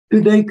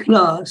Today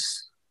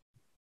class,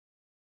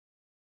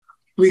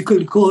 we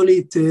could call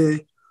it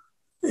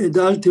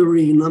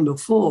adultery number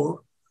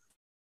 4.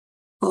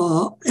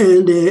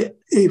 And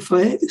if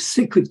I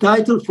seek a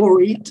title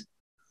for it,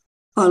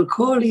 I'll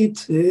call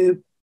it,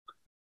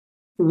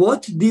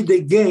 What Did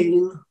They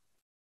Gain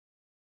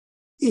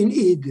in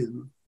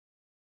Eden?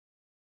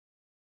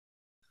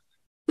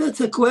 That's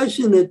a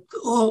question that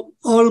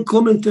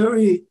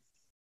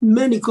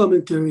many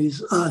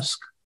commentaries ask.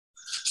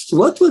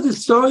 What was the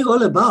story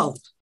all about?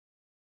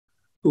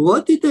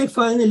 What did they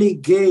finally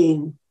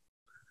gain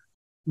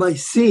by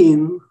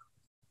sin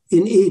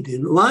in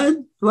Eden? Why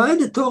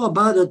the Torah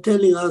bother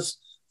telling us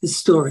the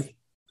story?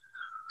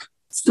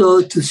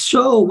 So to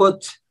show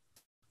what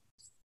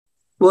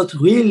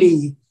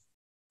really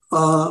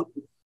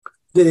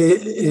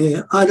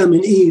the Adam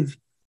and Eve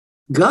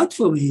got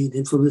from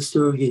Eden, from the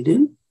story of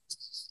Eden,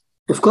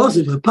 of course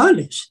they were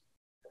punished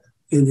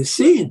in the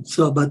sin.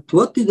 So, but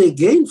what did they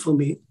gain from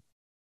it?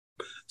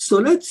 So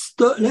let's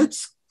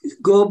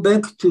go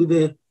back to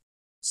the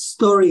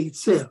story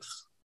itself.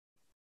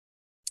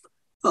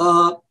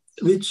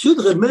 We should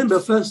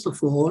remember, first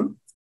of all,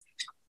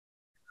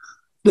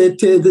 that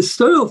the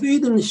story of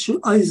Eden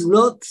is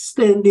not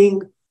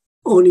standing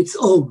on its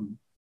own.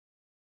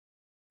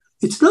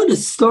 It's not a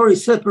story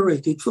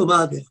separated from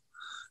other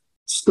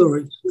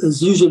stories,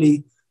 as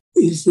usually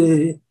is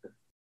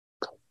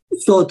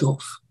thought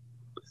of.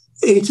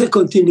 It's a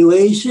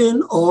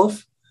continuation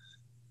of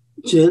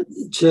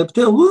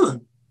chapter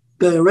 1,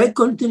 direct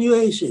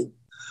continuation.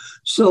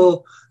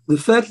 So the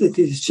fact that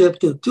it is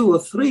chapter 2 or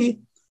 3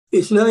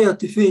 is very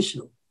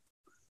artificial.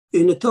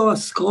 In the Torah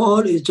scroll,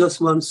 it's just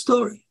one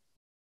story.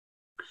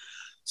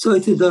 So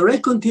it's a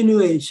direct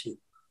continuation.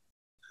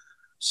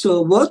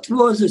 So what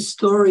was the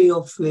story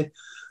of,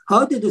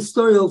 how did the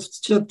story of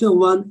chapter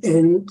 1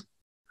 end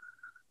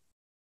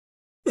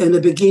and the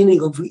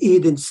beginning of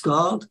Eden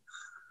start?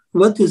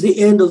 What is the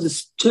end of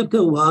this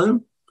chapter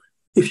 1?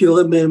 If you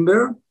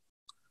remember,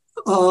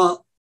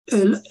 for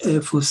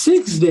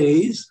 6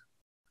 days,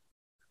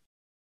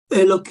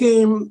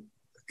 Elohim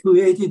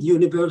created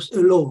universe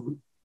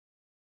alone,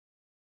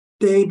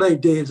 day by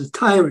day, as a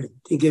tyrant.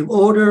 He gave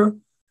order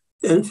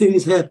and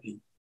things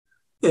happened.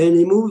 And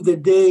he moved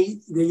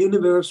the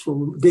universe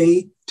from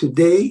day to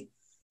day.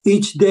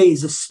 Each day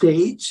is a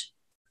stage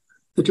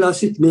that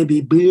lasted maybe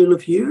a billion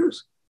of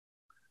years.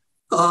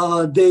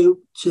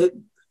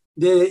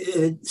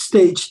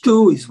 Stage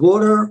 2 is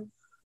water.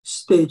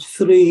 Stage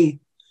 3,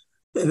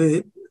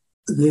 the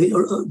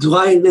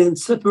dry land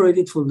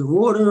separated from the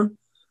water,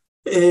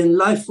 and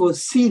life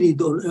was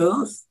seeded on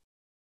earth.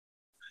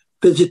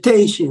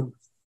 Vegetation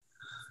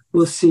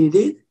was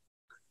seeded,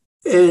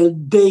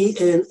 and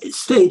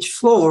stage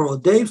 4 or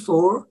day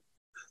 4,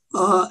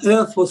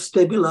 earth was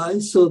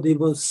stabilized, so there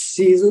was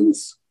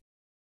seasons.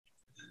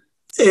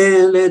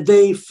 And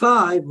day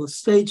 5 or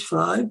stage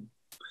 5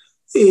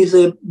 is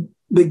a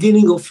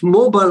beginning of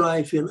mobile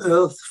life in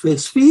earth.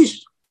 First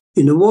fish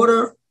in the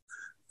water,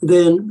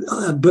 then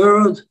a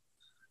bird,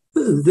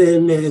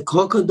 then a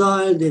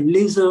crocodile, then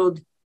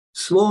lizard,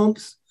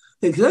 swamps,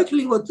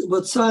 exactly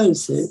what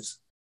science says.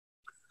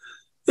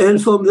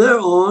 And from there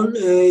on,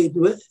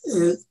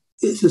 the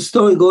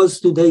story goes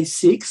to day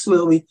 6,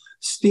 where we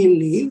still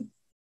live,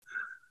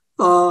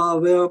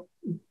 where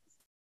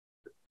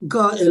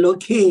God,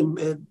 Elohim,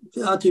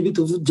 the attribute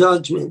of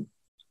judgment,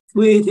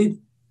 created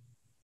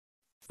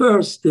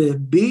first the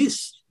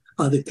beast,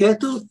 or the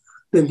cattle,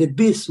 then the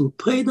beasts who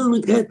preyed on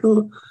the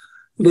cattle,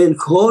 then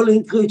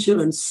crawling creature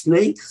and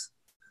snakes,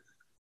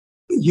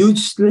 huge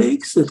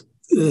snakes that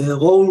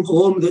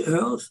roam the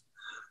earth,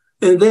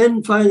 and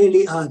then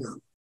finally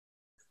Adam.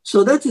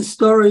 So that's a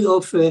story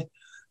of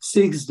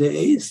 6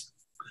 days.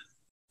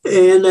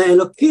 And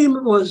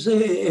Elohim was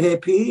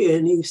happy,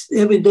 and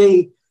every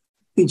day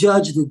he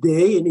judged the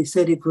day, and he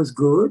said it was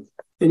good.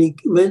 And he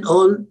went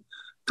on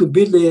to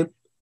build the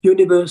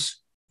universe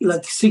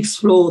like 6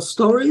 floor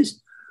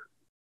stories,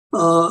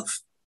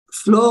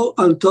 floor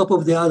on top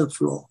of the other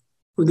floor,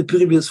 of the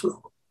previous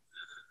floor.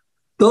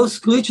 Those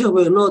creatures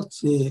were not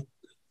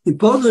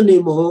important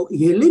anymore.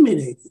 He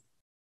eliminated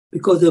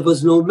because there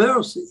was no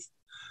mercy.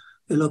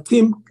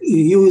 Elohim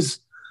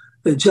used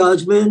the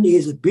judgment. He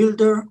is a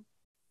builder,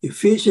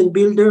 efficient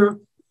builder.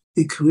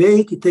 He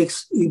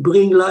creates, he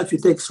brings life, he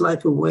takes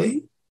life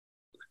away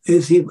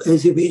as he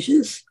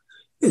wishes,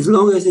 as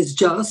long as it's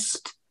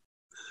just.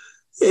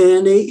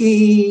 And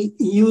he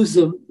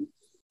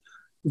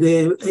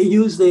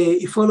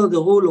followed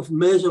the rule of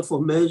measure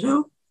for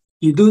measure.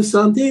 You do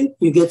something,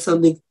 you get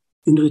something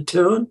in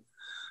return.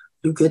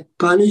 You get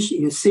punished.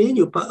 You sin,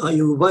 you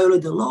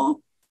violate the law,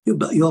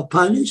 you're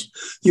punished.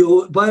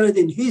 You violate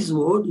in his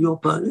word, you're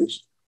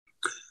punished.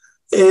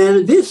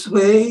 And this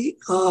way,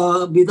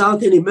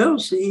 without any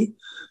mercy,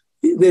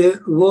 the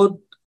world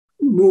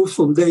moves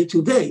from day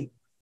to day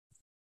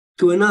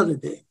to another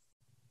day.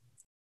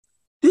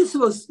 This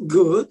was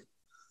good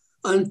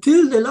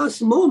until the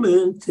last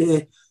moment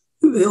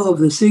of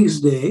the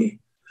 6th day,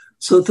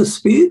 so to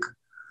speak,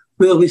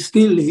 where we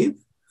still live.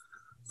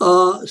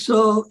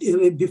 So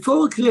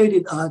before we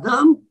created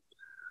Adam,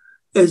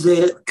 as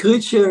a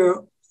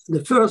creature,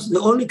 the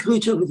only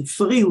creature with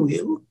free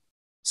will,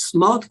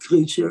 smart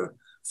creature,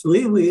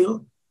 free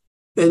will,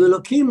 and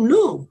Elohim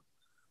knew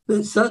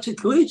that such a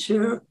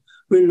creature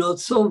will not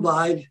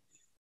survive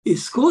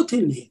his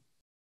scrutiny.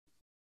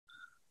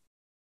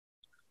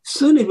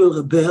 Soon he will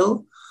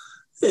rebel,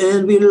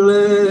 and he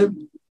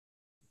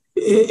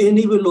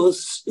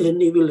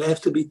will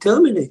have to be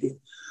terminated.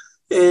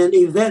 And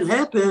if that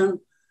happens,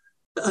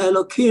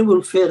 Elohim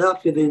will fed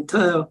up with the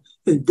entire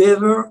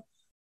endeavor,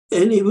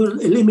 and he will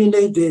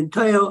eliminate the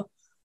entire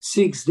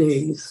 6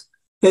 days,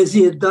 as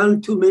he had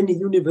done to many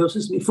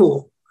universes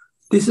before.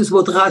 This is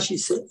what Rashi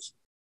says.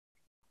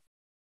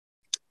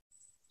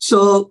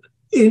 So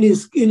in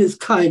his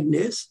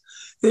kindness,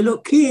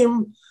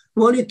 Elohim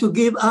wanted to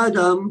give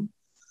Adam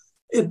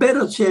a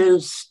better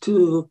chance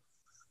to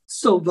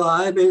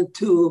survive and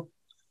to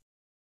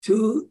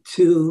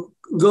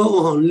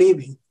go on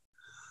living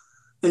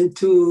and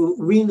to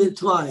win the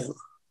trial.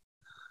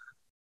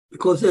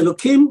 Because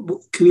Elohim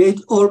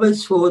creates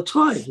always for a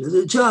trial. As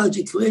a judge,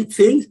 he creates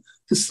things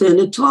to stand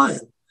a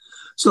trial.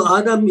 So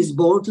Adam is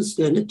born to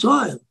stand a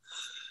trial.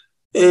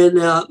 And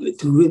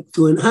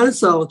to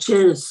enhance our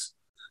chance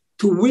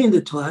to win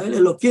the trial,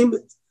 Elohim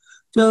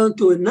turned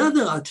to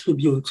another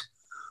attribute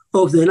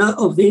of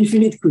the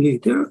infinite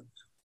creator,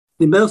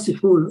 the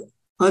merciful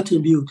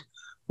attribute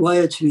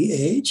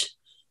YHVH,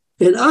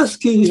 and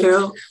asking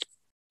her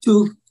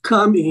to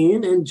come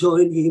in and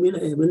join him in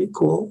a heavenly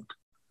court.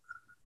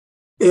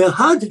 Her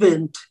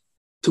advent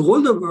to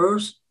rule the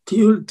world,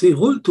 to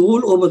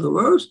rule over the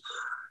world,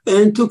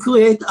 and to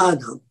create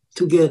Adam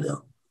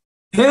together.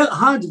 Her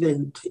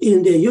advent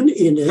in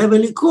the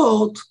heavenly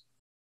court,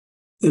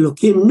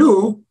 Elohim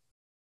knew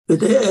that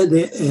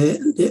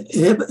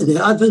the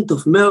advent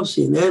of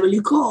mercy in the heavenly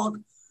court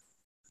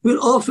will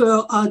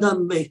offer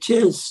Adam a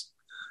chance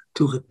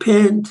to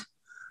repent,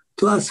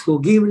 to ask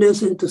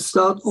forgiveness, and to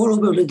start all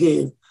over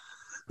again.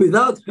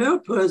 Without her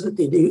presence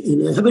in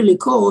the heavenly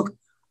court,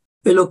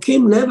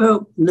 Elohim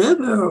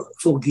never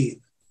forgive.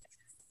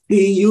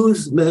 He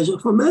used measure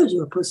for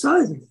measure,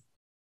 precisely.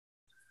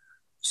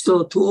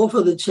 So to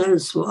offer the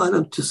chance for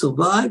Adam to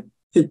survive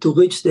and to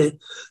reach the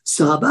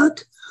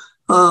Sabbath,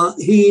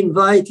 he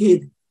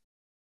invited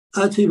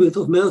attribute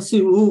of mercy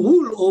who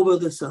rule over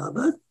the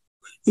Sabbath,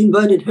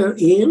 invited her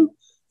in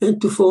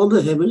and to form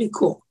the heavenly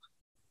court.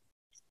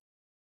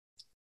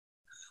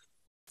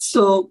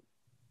 So,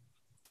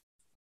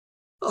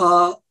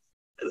 but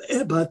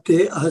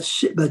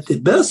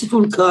the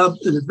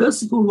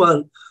merciful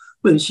one,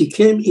 when she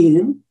came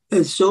in,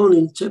 as shown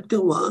in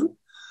chapter 1,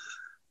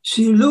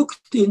 she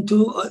looked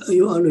into our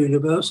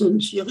universe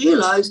and she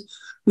realized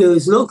there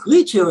is no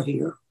creature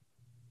here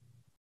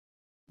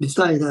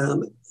besides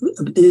Adam.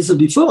 This is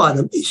before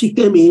Adam. She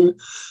came in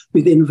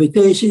with the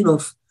invitation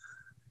of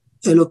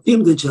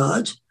Elohim, the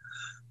judge,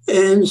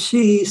 and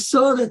she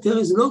saw that there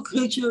is no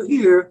creature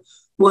here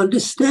who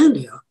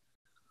understands her.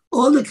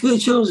 All the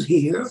creatures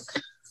here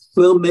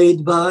were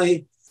made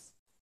by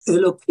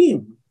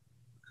Elohim,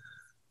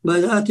 by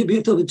the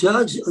attribute of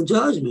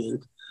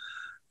judgment,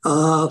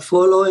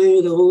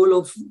 following the rule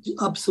of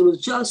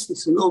absolute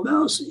justice and no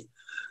mercy.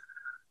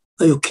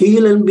 You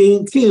kill and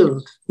being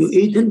killed, you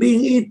eat and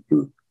being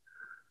eaten.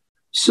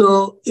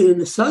 So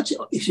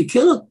she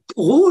cannot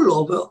rule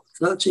over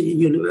such a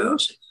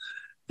universe,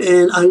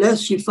 and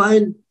unless she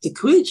finds a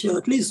creature,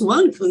 at least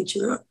one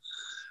creature,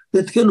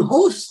 that can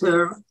host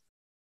her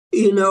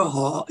in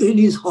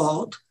his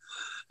heart,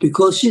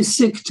 because she's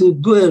sick to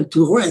dwell,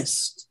 to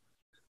rest.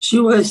 She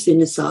rests in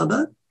the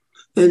Sabbath,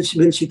 and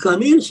when she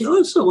comes in, she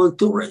also wants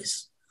to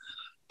rest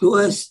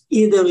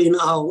either in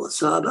our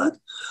Sabbath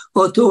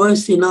or to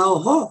rest in our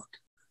heart,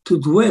 to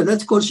dwell.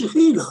 That's called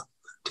Shekhinah,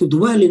 to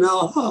dwell in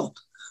our heart.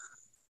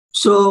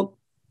 So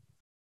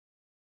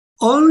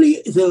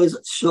only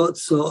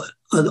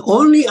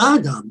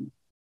Adam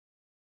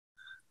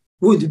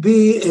would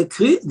be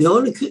the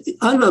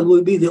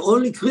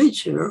only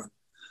creature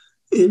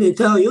in the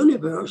entire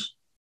universe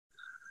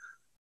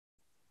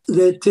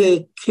that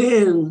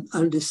can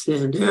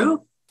understand her,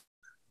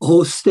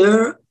 host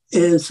her,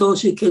 and so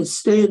she can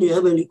stay in the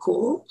heavenly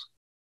court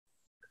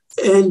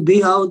and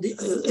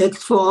act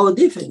for our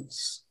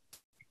defense.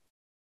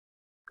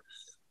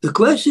 The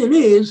question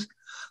is,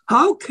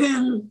 how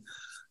can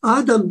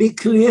Adam be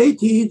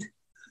created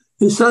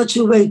in such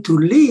a way to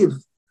live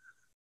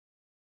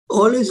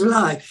all his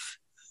life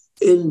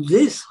in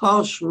this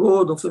harsh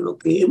world of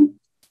Elohim,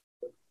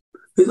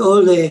 with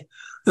all the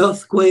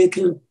earthquake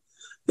and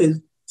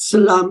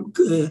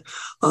tsunamis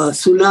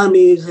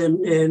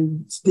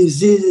and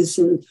diseases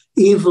and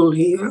evil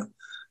here,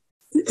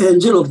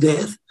 angel of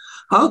death?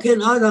 How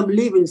can Adam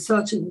live in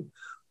such a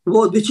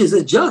world, which is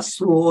a just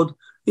world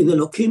in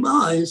Elohim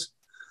eyes,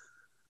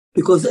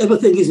 because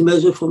everything is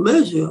measure for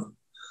measure?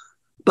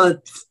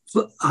 But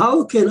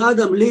how can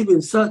Adam live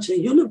in such a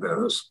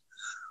universe,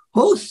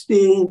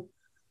 hosting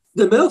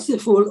the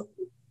merciful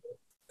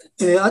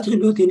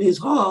attribute in his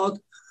heart,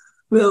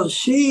 where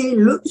she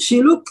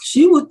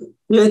would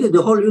create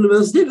the whole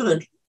universe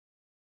differently?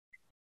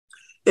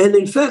 And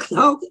in fact,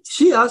 how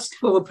she asked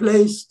for a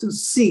place to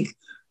seek,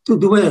 to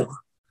dwell.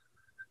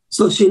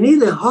 So she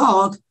needs a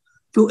heart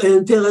to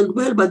enter and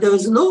dwell, but there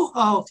is no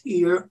heart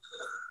here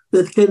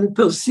that can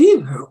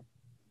perceive her.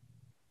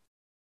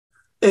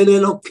 And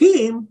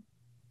Elohim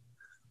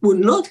will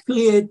not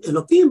create,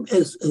 Elohim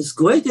as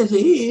great as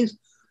he is,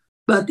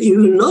 but he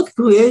will not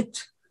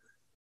create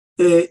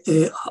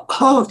a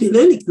heart in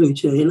any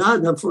creature. In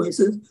Adam, for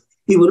instance,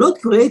 he will not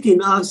create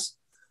in us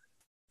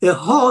a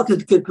heart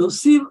that can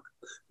perceive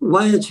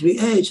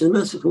YHVH, a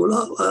merciful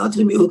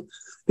attribute,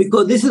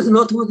 because this is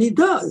not what he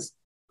does.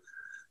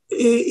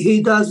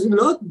 He does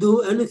not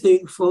do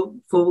anything for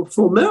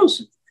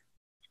mercy.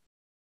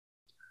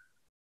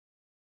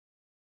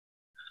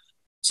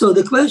 So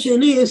the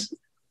question is,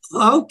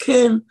 how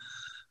can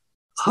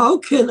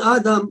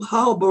Adam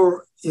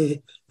harbor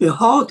a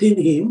heart in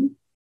him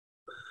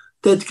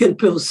that can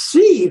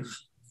perceive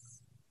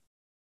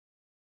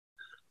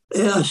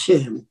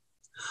Hashem?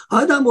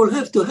 Adam will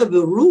have to have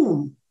a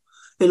room.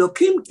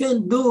 Elohim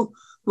can do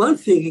one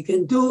thing. He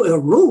can do a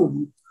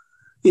room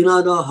in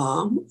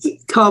Adam,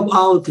 carve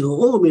out a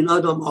room in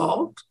Adam's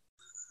heart,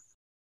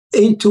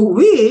 into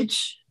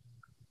which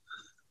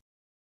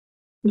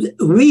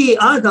we,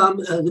 Adam,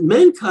 and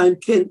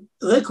mankind can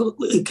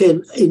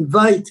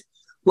invite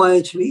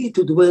YHV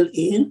to dwell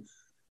in.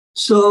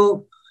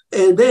 So,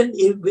 and then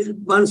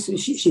once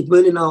she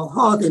dwell in our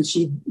heart and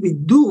we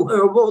do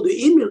her word,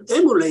 we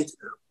emulate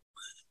her.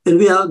 And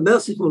we are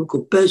merciful,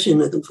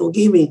 compassionate, and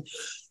forgiving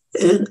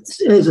and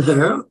as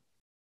her.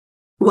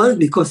 One,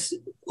 because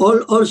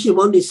all she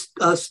wants is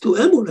us to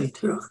emulate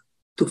her,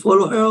 to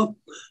follow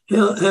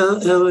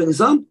her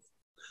example.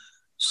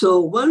 So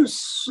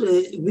once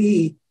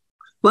we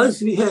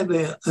have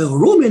a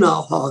room in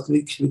our heart,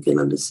 which we can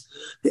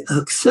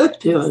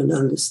accept her and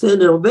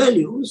understand her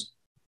values,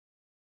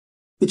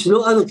 which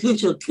no other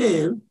creature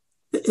can,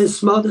 as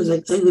smart as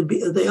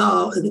they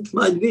are, and it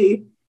might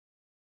be,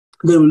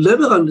 they will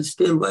never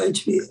understand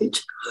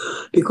YHVH,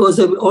 because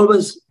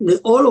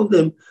all of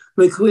them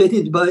were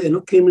created by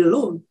Elohim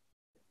alone.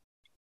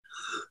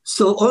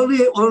 So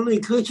only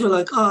a creature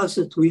like us,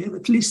 that we have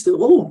at least a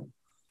room,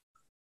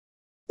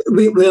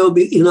 where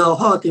we, in our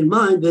heart and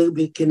mind, where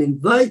we can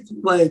invite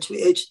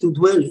YHVH to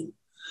dwell in.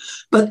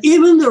 But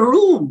even the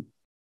room,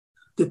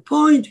 the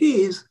point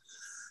is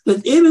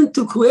that even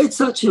to create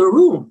such a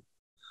room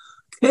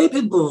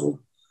capable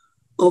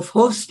of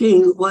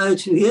hosting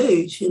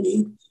YHVH in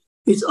it,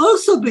 it's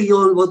also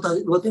beyond what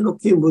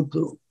Elohim would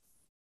do.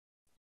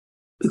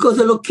 Because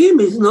Elohim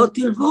is not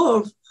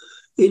involved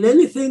in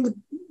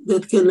anything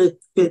that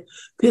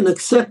can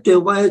accept the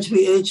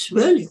YHVH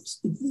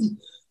values.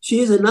 She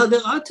is another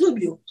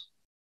attribute.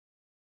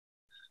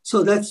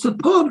 So that's the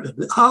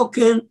problem. How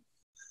can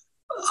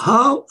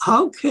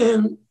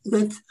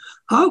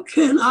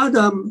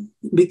Adam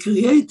be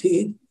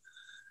created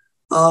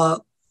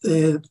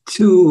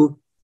to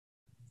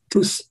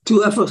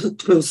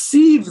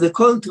perceive the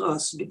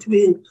contrast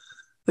between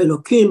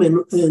Elohim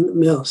and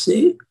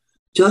mercy,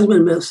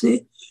 judgment,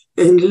 mercy,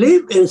 and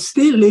live and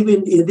still live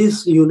in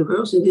this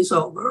universe, in this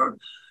our world,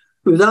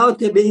 without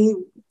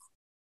being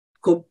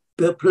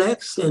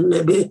perplexed and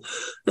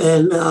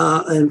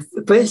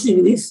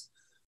facing this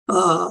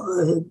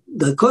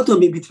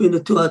dichotomy between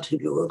the two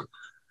attributes.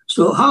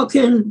 So how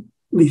can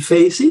we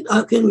face it?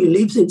 How can we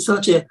live in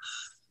such a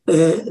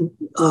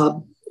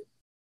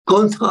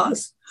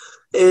contrast?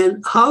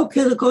 And how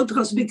can the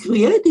contrast be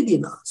created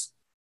in us?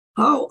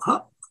 How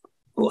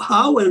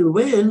and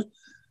when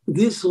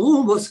this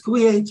room was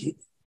created?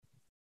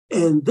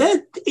 And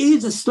that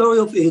is the story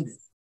of Eden.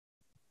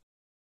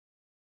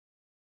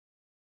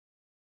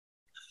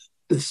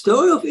 The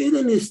story of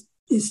Eden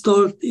is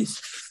told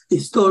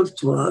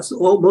to us,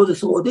 or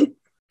Moses wrote it,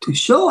 to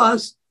show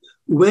us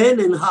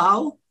when and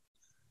how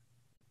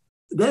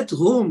that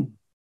room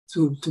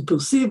to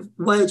perceive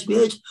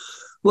YHVH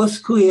was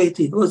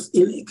created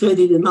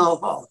in our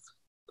heart.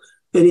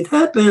 And it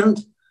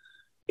happened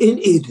in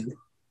Eden,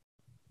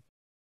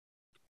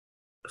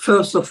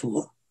 first of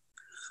all.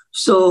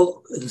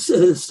 So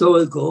the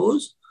story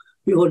goes,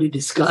 we already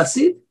discussed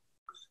it.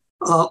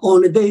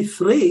 On day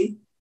 3,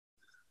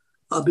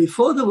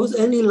 before there was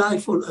any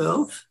life on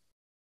earth,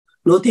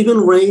 not even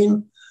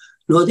rain,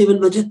 not even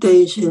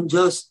vegetation,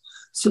 just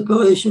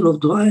separation of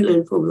dry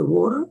land from the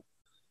water,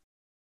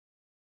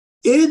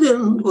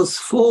 Eden was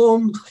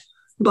formed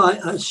by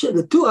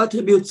the two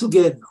attributes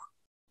together.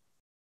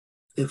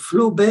 They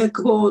flew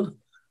backward,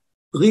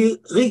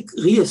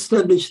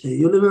 re-established the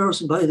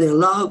universe by their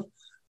love,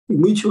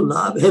 mutual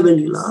love,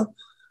 heavenly love,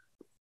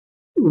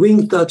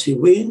 wing touching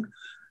wing,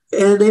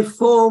 and they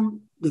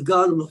formed the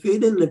Garden of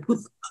Eden. They put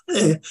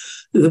a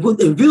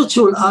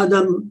virtual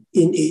Adam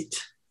in it,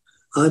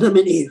 Adam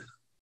and Eve,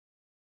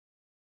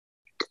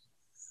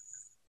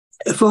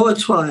 for a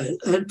trial.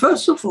 And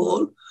first of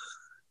all,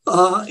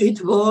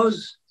 it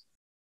was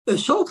a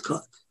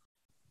shortcut.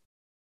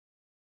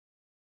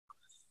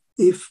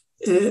 If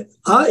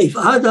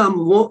Adam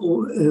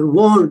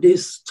won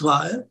this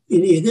trial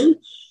in Eden,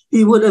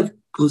 he would have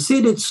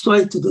proceeded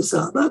straight to the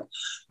Sabbath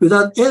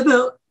without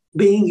ever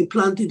being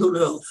implanted on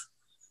earth.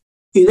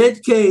 In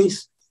that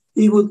case,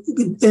 he would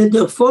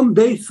enter from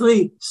day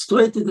 3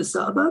 straight to the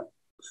Sabbath,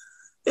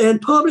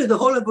 and probably the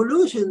whole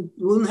evolution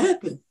wouldn't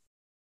happen.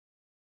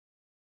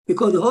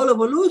 Because the whole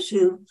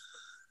evolution,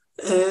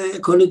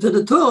 according to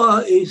the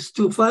Torah, is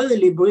to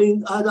finally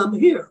bring Adam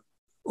here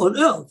on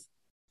earth.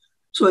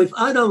 So if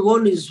Adam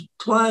won his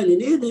trial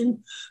in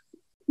Eden,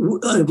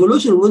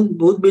 evolution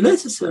wouldn't be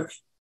necessary.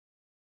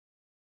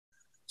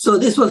 So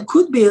this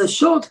could be a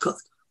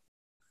shortcut.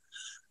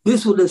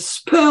 This would have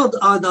spared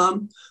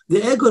Adam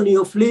the agony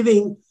of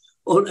living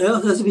on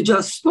earth, as we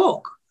just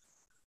spoke.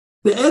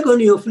 The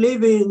agony of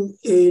living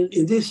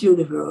in this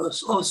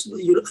universe, also,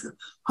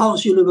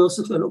 harsh universe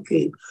of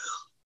Elohim,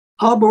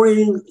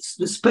 harboring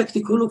the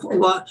spectacle of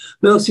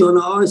mercy on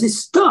our eyes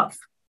is tough.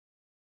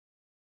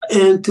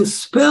 And to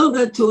spare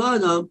that to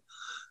Adam,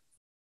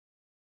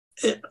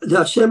 the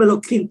Hashem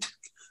Elohim,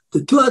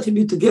 the two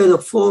attributes together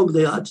form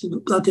the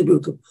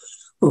attribute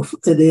of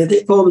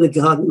they form the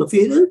Garden of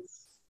Eden,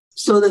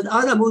 so that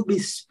Adam would be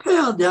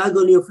spared the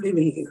agony of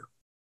living here.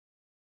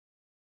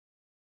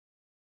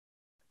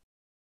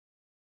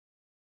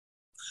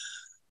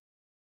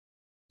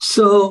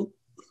 So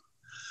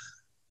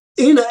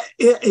in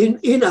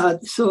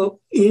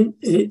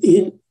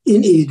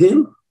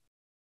Eden,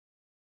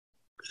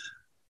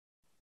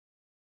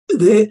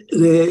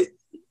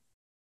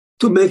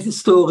 to make the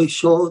story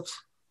short,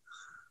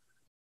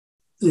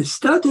 the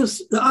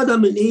status, the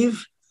Adam and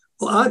Eve,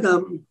 or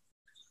Adam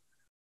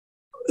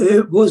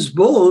was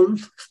born,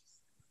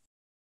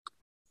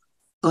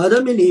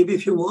 Adam and Eve,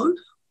 if you want,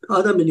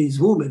 Adam and his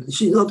woman,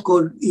 she's not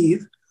called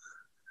Eve,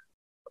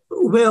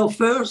 were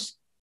first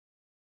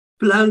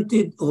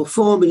planted or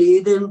formed in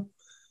Eden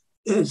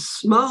as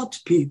smart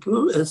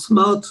people, as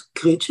smart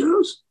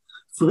creatures,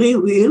 free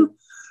will,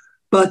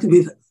 but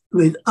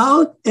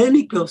without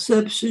any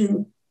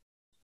perception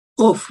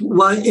of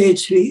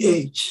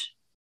YHVH.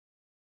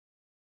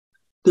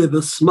 They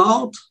were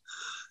smart,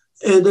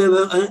 and they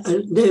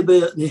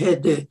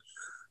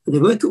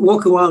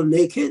walk around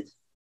naked,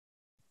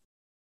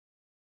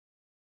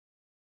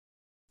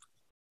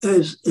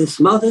 as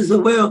smart as they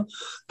were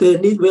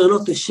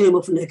not ashamed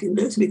of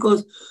nakedness,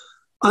 because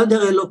under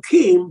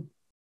Elohim,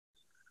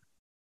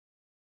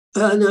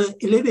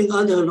 living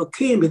under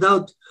Elohim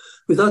without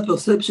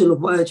perception of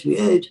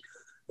YHVH,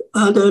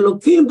 under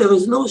Elohim there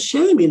is no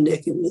shame in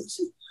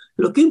nakedness.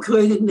 Elohim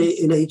created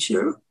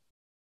nature,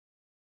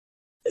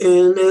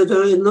 and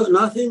there is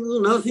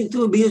nothing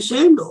to be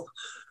ashamed of.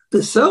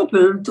 The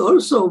serpent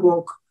also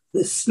walked,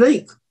 the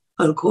snake,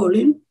 I'll call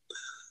him,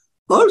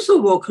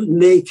 also walked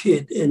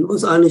naked and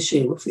was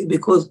unashamed of it,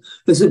 because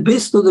as a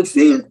beast of the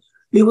field,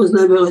 he was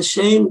never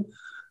ashamed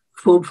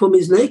from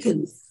his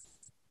nakedness.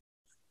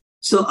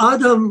 So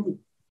Adam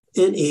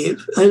and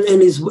Eve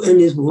and his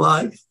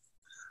wife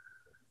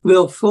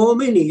were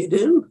formed in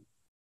Eden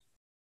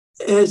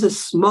as a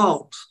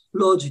smart,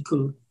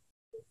 logical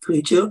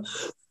creature.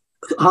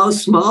 How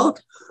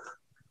smart?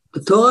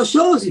 The Torah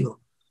shows you.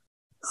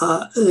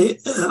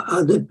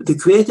 The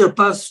Creator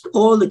passed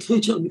all the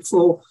creatures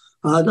before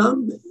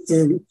Adam,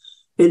 and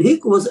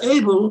he was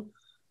able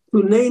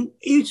to name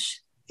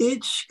each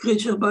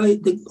creature by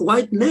the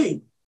right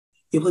name.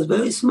 He was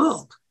very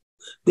smart.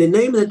 The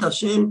name that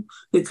Hashem,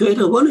 the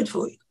Creator, wanted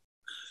for it.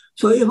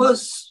 So it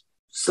was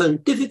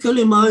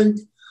scientifically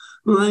minded,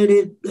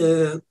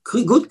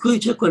 good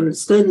creature, could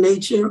understand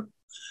nature,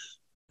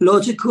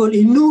 logical.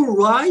 He knew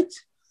right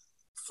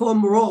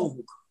from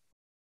wrong.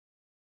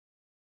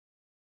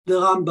 The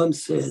Rambam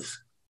says,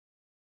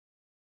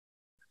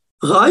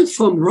 right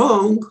from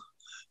wrong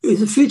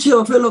is a feature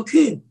of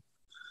Elohim.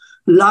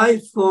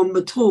 Life from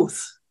the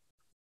truth.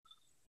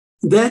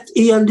 That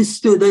he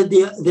understood, that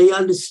they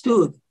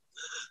understood.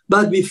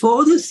 But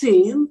before the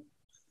sin,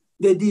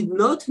 they did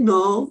not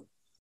know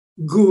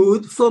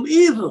good from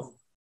evil,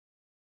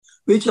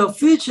 which are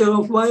feature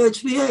of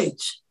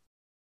YHVH.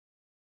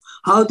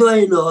 How do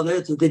I know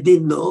that they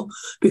didn't know?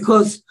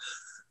 Because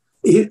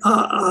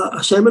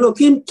Hashem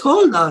Elohim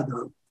told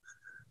Adam,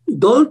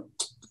 don't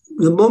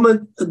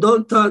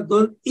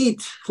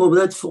eat from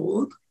that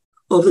fruit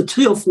of the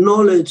tree of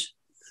knowledge,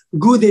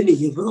 good and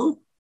evil,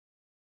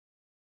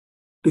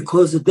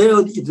 because the day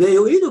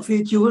you eat of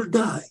it, you will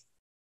die.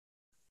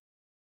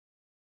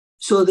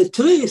 So the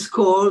tree is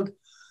called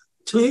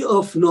tree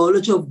of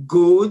knowledge of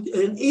good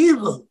and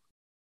evil,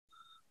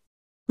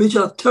 which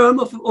are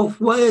terms of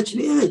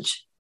YHVH.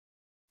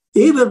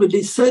 Evil, it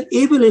is said,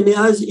 evil in the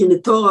eyes in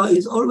the Torah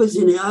is always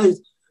in the eyes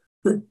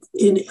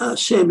in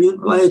Hashem,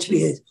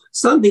 YHVH,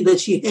 something that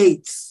she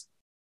hates,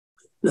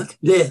 like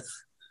death,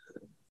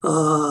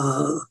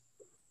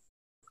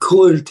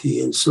 cruelty,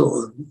 and so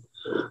on.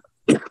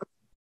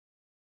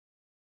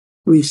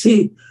 We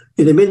see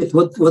in a minute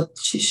what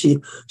she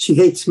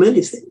hates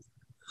many things.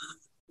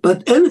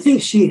 But anything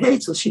she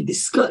hates or she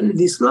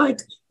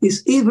dislikes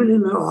is evil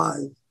in her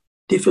eyes,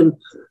 different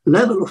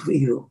level of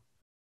evil.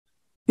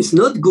 It's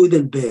not good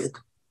and bad.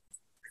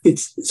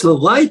 So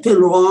right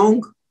and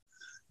wrong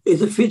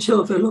is a feature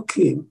of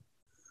Elohim.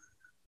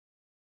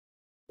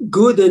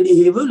 good and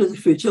evil is the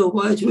feature of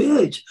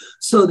Y2H.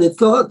 So the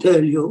Torah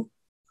tell you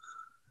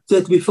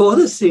that before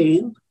the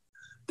sin,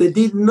 they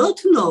did not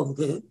know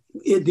the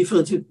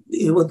difference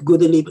in what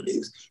good and evil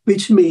is,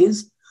 which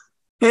means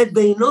had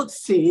they not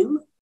sinned,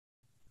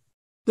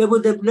 they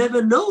would have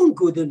never known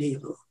good and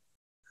evil.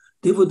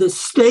 They would have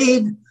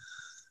stayed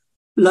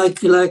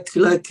like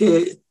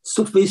a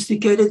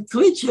sophisticated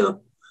creature,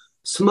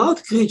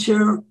 smart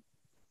creature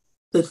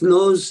that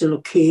knows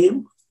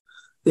Elohim,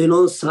 they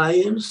know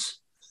science,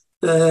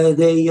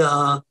 they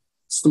are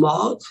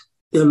smart,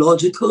 they're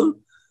logical,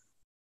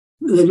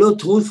 they know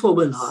truth from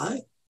a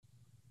lie,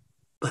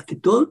 but they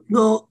don't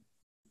know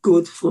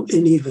good from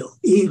an evil.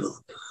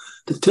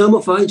 The term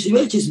of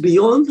IGH is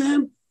beyond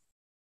them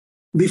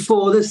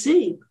before the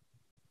sin.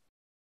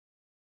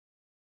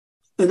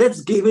 And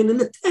that's given in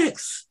the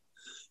text.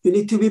 You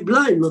need to be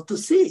blind not to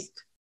see it.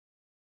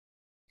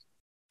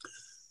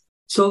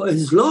 So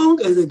as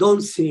long as they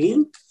don't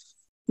sin,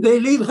 they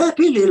live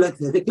happily like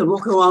that. They can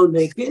walk around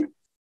naked,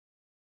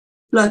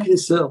 like the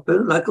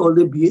serpent, like all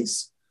the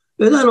beasts,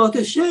 and they're not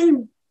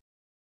ashamed.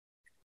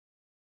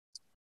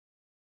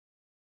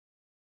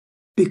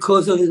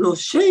 Because there is no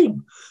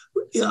shame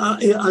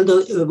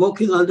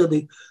walking under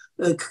the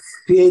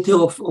creator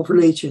of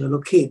nature,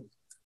 Elohim.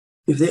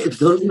 If they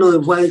don't know the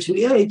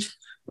YHVH,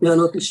 they are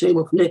not ashamed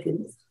of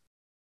nakedness.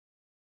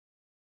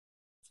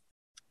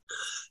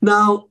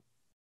 Now,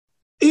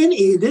 in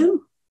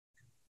Eden,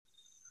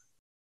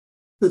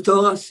 the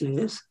Torah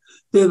says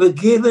they were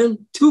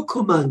given 2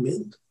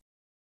 commandments,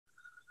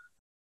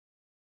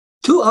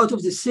 2 out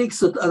of the 6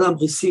 that Adam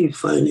received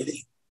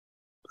finally.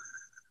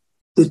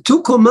 The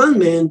 2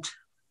 commandments,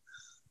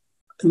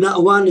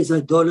 one is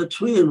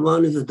idolatry and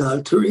one is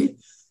adultery,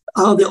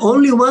 are the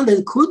only one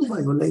that could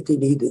violate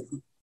in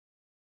Eden.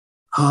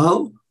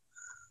 How?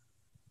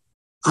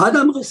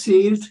 Adam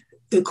received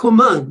a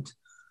command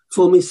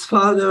from his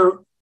father,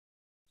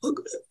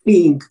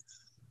 King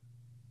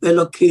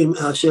Elohim,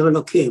 Hashem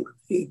Elohim.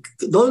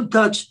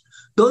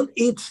 Don't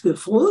eat the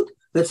fruit.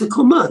 That's a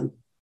command.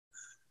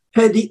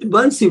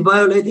 Once he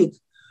violated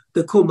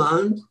the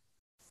command,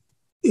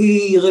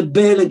 he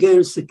rebelled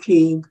against the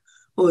king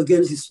or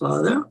against his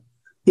father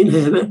in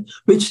heaven,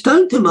 which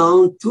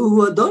tantamount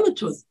to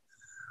idolatry.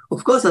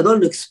 Of course, I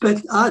don't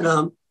expect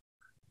Adam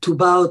to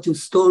bow to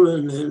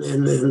stone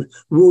and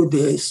wood,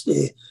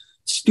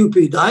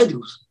 stupid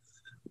idols.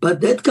 But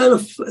that kind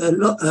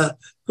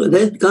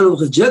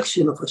of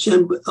rejection of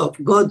Hashem,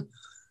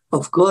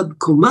 of God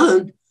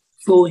command,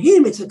 for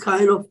him it's a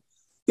kind of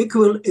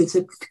it's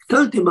a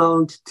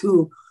tantamount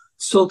to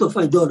sort of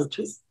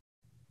idolatry.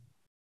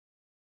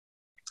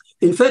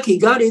 In fact, he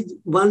got it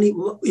when he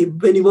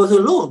was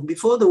alone,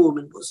 before the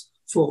woman was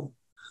formed.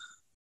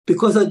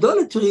 Because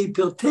idolatry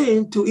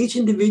pertained to each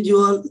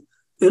individual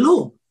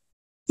alone,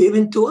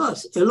 even to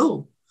us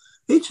alone.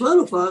 Each one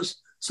of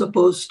us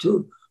supposed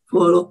to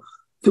follow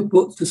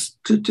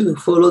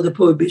the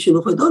prohibition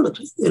of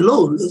idolatry,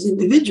 alone, as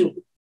individual.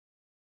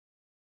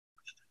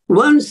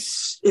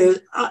 Once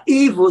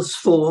Eve was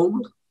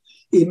formed,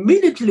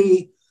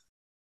 immediately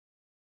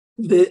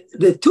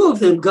the 2 of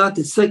them got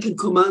the second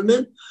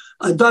commandment,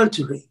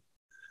 adultery,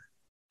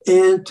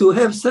 and to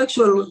have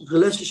sexual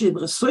relationship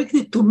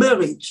restricted to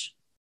marriage.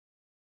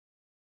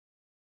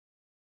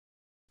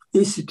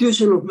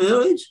 Institution of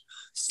marriage,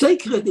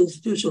 sacred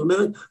institution of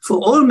marriage for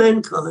all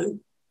mankind,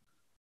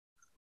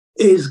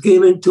 is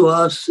given to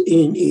us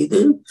in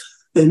Eden.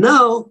 And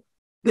now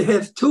they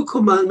have 2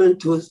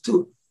 commandments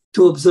to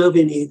observe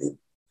in Eden.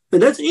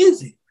 And that's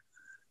easy.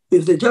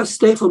 If they just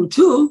stay from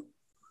 2,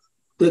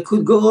 they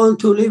could go on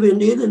to live in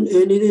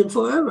Eden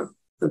forever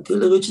until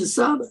they reach the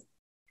Sabbath.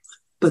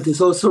 But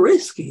it's also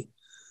risky,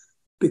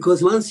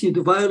 because once you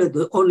violate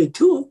the only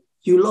 2,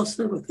 you lost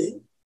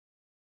everything.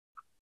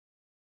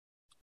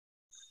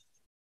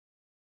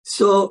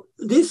 So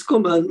this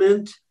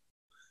commandment,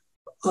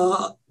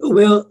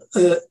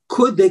 they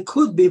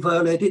could be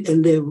violated,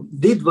 and they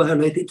did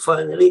violate it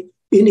finally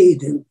in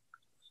Eden.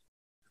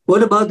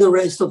 What about the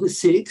rest of the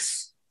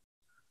 6?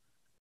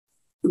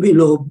 We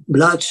know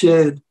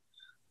bloodshed,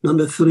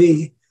 number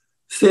 3,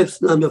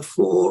 theft, number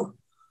 4,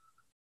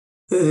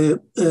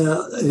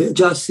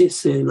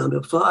 justice,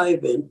 number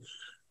 5, and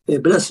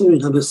blasphemy,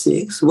 number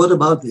 6. What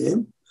about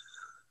them?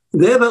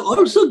 They were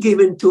also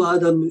given to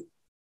Adam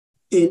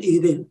in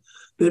Eden.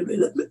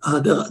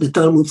 The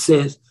Talmud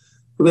says,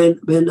 when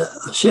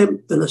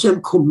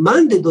Hashem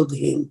commanded of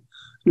him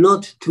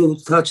not to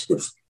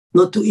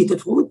not to eat the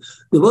fruit,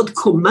 the word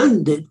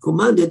commanded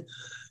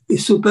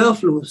is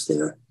superfluous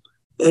there,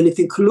 and it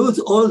includes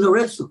all the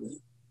rest of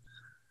them.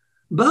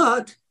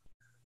 But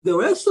the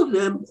rest of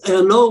them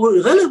have no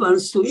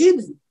relevance to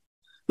Eden.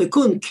 They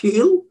couldn't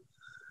kill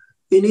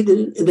in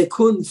Eden, and they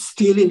couldn't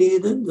steal in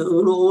Eden. There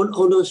was no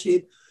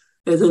ownership,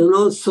 and there was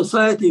no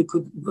society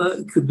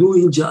could do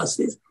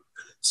injustice.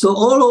 So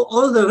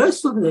all the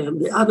rest of them,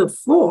 the other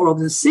 4 of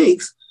the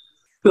 6,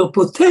 were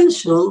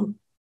potential,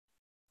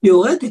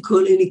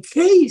 theoretical, in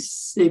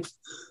case they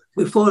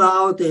fall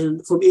out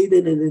from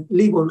Eden and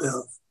live on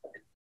earth.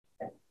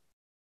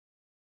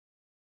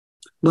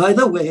 By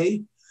the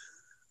way,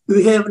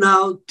 we have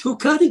now two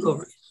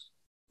categories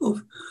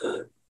of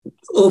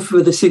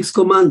the sixth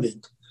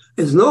commandment.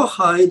 As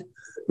Noahide,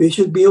 we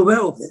should be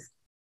aware of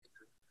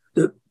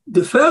that.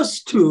 The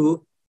first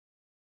two,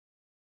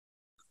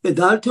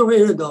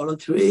 adultery and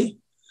idolatry,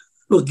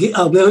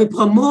 are very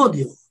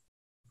primordial.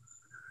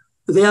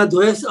 They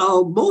address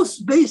our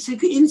most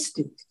basic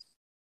instinct,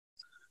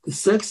 the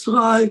sex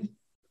drive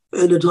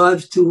and the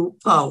drive to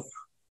power.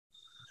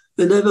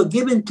 And they were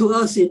given to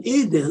us in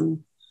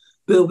Eden,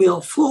 where we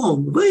are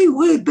formed way,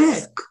 way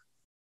back.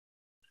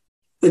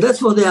 And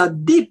that's why they are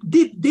deep,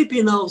 deep, deep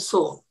in our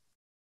soul.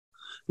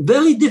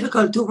 Very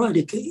difficult to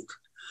eradicate.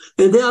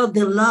 And they are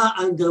the law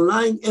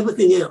underlying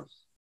everything else.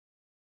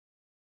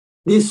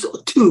 These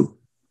two.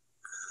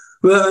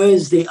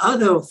 Whereas the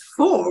other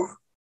four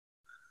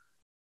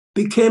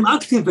became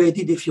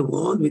activated, if you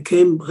want,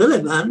 became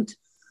relevant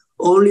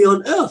only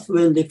on earth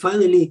when they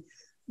finally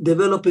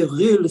develop a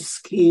real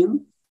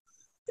skin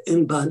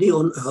and body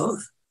on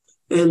earth.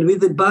 And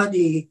with the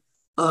body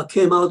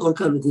came out all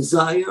kinds of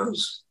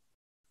desires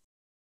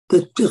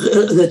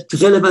that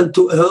relevant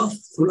to earth,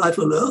 to life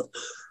on earth.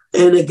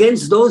 And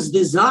against those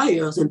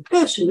desires and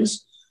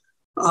passions,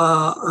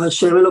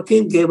 Hashem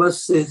Elohim gave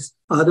us his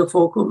other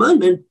four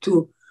commandments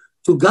to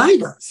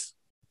guide us.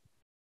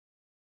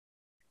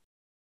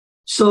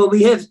 So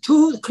we have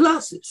two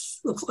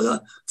classes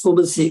from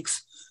the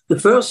six. The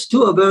first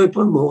two are very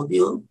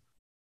primordial.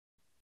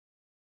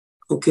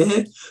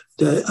 Okay,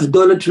 the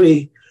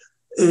idolatry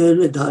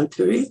and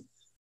adultery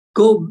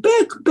go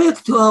back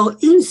to our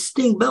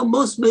instinct, our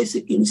most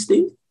basic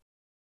instinct,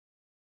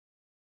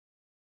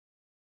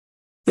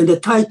 and they're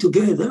tied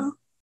together.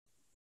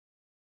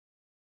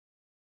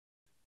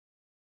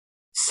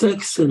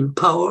 Sex and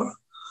power,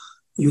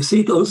 you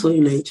see it also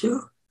in nature.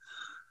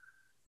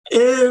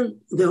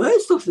 And the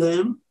rest of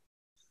them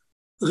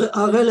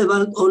are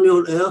relevant only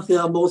on earth, they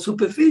are more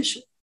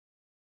superficial.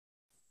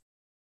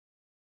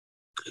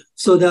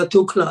 So there are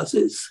two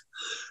classes.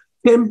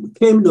 Came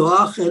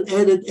Noah and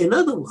added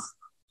another one,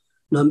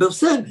 number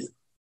 7.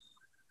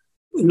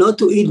 Not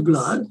to eat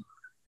blood,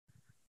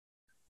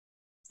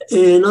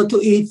 not to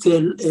eat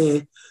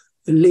a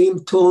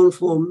limb torn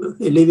from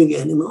a living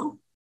animal.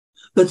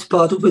 That's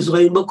part of his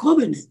rainbow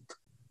covenant.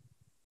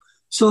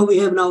 So we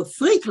have now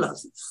 3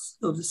 classes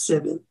of the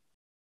 7.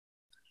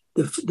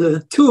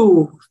 The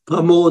 2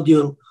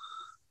 primordial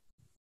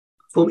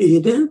from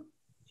Eden,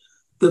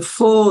 the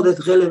 4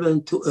 that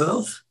relevant to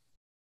earth,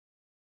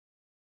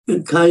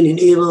 mankind in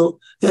evil,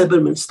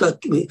 Abel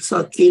start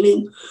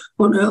killing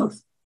on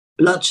earth,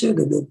 bloodshed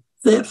and then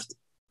theft.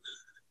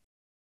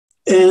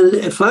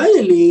 And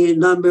finally,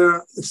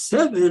 number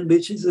 7,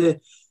 which is an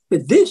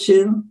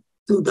addition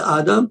to the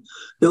Adam,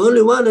 the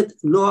only one that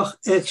Noah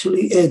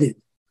actually added.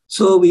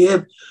 So we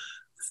have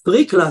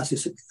 3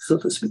 classes, so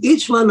to speak,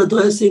 each one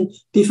addressing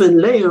different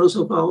layers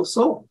of our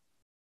soul.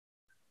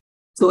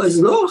 So as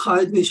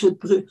Noahide,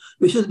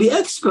 we should be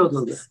expert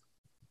on that.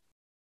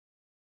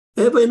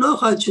 Every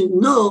Noahide should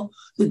know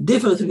the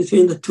difference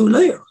between the 2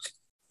 layers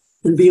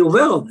and be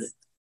aware of it.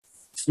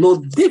 It's more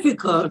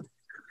difficult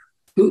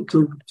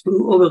to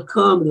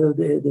overcome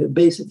the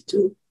basic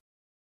 2.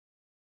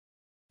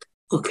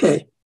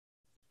 Okay.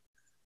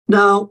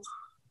 Now,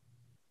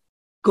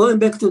 going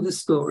back to the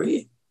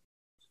story.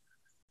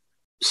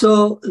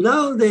 So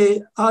now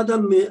the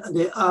Adam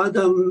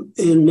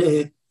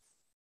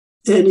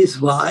and his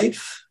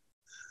wife,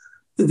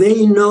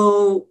 they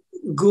know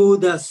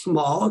good and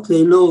smart,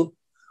 they know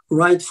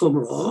right from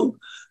wrong,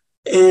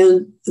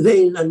 and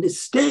they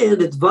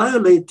understand that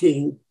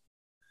violating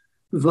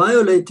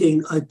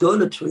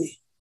idolatry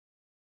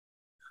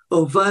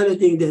or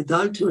violating the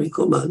adultery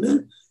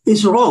commandment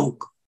is wrong.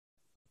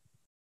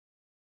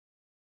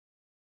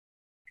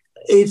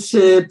 It's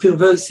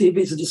perversive,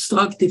 it's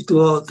destructive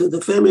to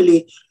the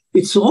family,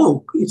 it's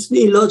wrong, it's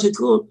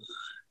illogical,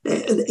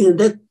 and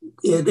that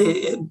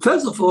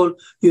first of all,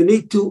 you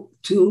need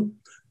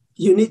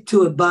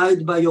to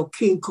abide by your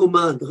king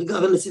command,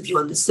 regardless if you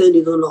understand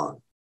it or not.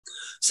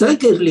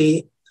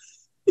 Secondly,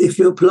 if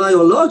you apply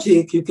your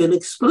logic, you can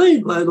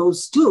explain why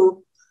those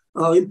 2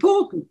 are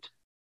important.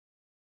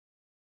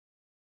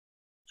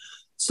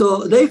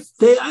 So they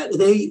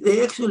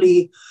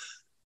actually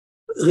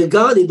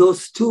regarded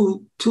those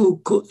two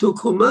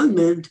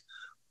commandments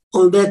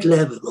on that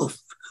level of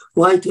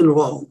right and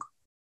wrong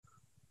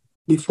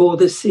before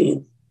the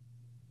sin.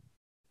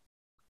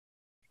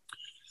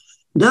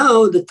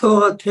 Now the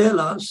Torah tells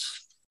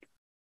us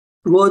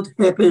what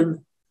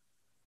happened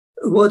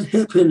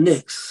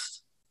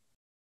next.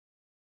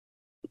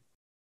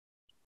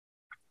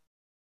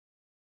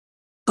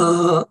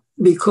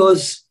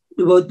 Because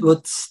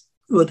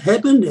what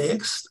happened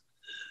next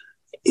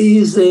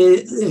is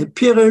the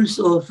appearance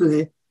of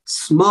a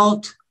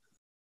smart,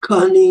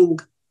 cunning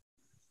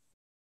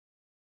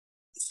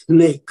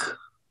snake.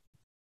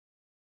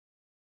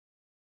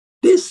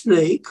 This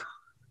snake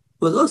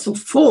was also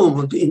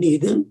formed in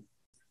Eden.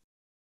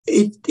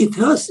 It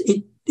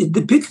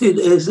depicted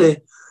as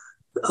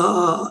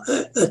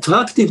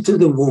attractive to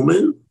the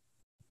woman.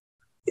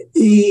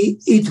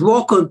 It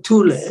walked on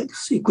 2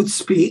 legs. He could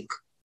speak.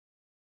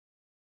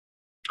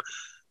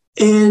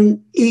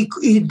 And he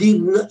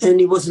didn't, and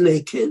he was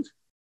naked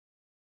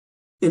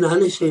and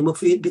unashamed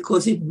of it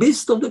because he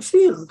beast of the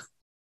field.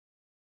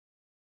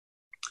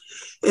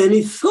 And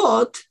he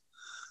thought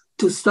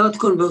to start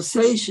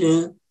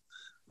conversation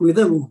with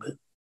a woman.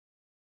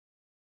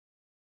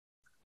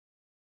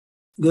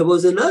 There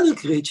was another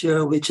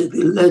creature, which the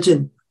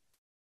legend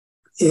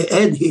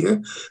had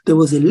here. There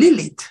was a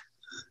Lilith,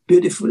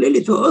 beautiful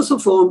Lilith, who also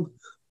formed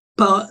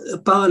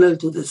parallel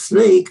to the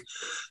snake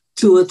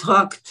to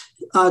attract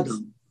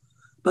Adam.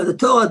 But the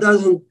Torah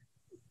doesn't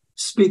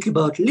speak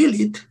about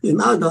Lilith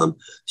in Adam.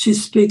 She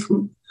speaks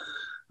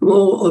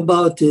more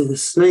about the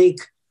snake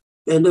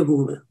and the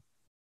woman,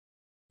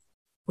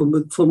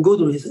 from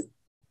good reason.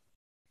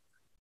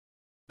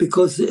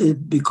 Because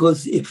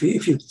if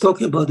you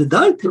talk about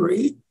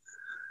adultery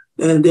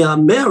and they are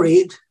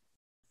married,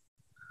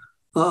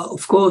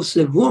 of course,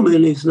 the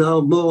woman is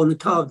now more on the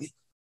target.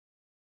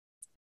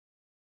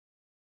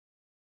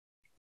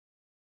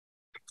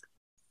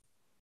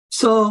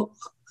 So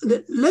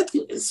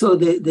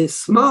the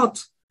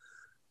smart,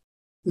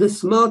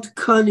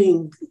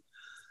 cunning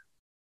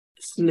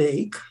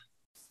snake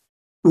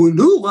who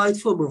knew right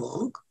from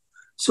wrong,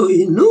 so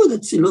he knew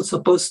that he's not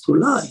supposed to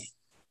lie.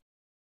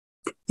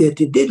 Yet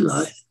he did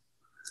lie.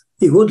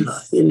 He would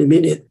lie in a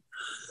minute.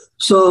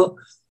 So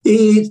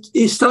he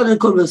started a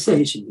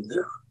conversation with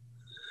her.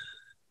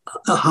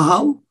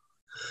 How?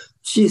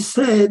 He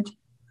said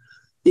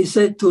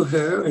to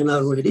her, and I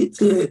read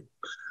it,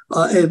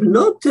 have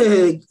not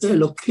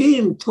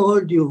Elohim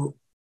told you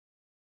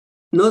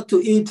not to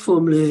eat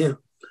from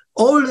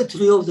all the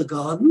tree of the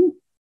garden?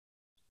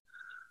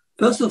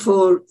 First of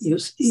all,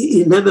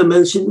 he never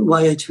mentioned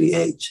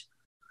YHVH.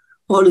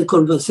 All the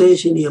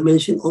conversation, he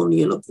mentioned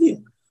only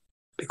Elohim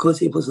because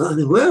he was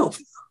unaware of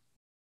it.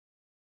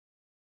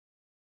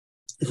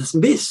 It's a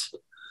beast,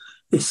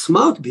 a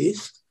smart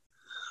beast,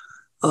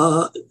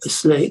 a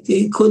snake.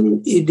 He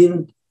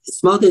didn't,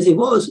 smart as he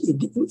was, he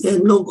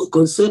had no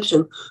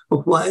conception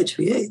of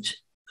YHVH.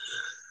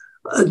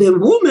 The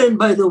woman,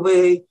 by the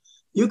way,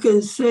 you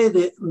can say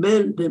that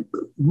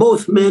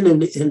both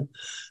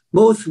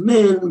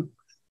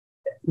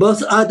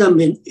Adam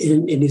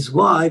and his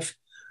wife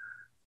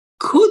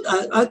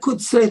I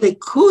could say they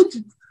could,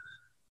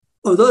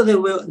 although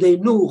they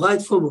knew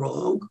right from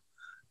wrong,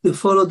 they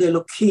followed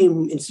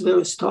Elohim, it's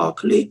very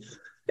starkly,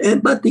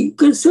 but you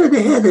can say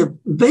they had a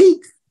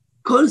vague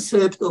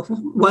concept of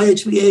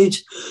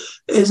YHVH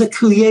as a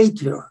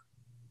creator.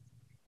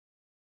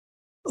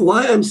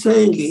 Why I'm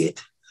saying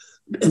it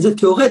as a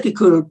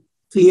theoretical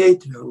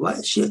creator?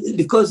 Why?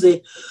 Because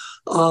the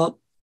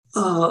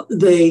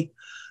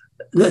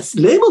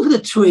name of the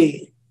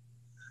tree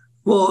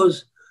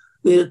was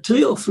the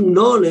tree of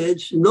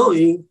knowledge,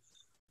 knowing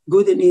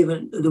good and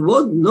evil. The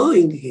word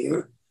knowing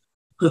here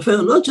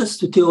refers not just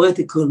to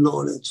theoretical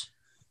knowledge,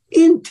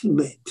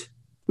 intimate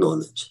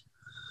knowledge.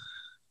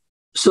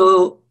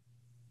 So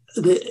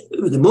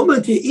the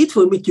moment you eat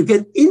from it, you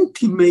get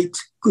intimate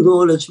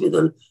knowledge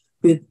with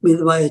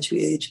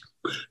YHVH.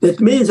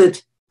 That means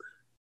that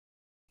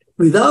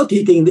without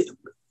eating,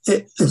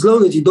 as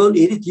long as you don't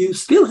eat it, you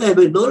still have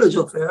a knowledge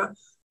of her,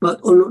 but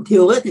on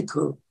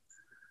theoretical.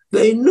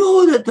 They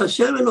know that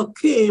Hashem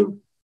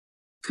Elohim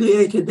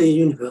created the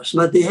universe,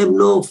 but they have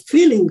no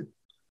feeling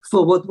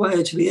for what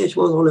YHVH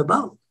was all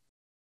about.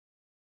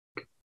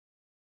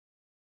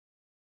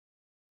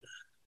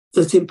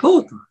 That's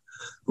important.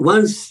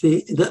 Once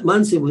they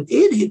would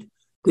eat it,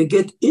 they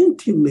get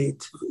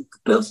intimate,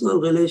 personal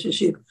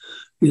relationship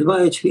with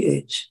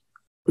YHVH.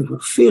 They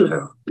will feel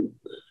her.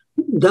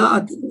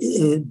 That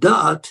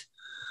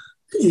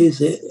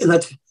is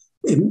like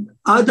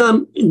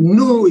Adam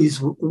knew his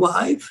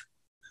wife,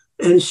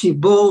 and she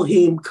bore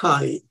him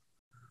Cain.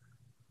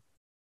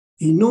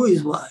 He knew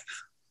his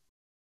wife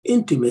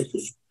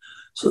intimately.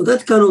 So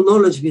that kind of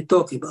knowledge we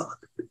talk about,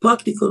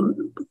 practical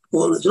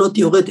knowledge, not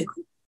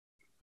theoretical.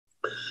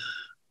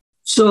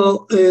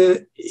 So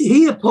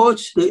he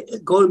approached,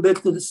 going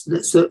back to the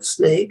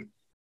snake,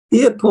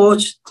 he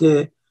approached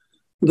the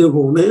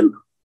woman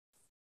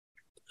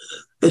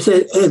and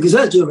said,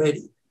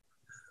 exaggerating,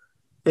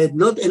 and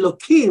not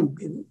Elohim,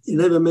 he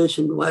never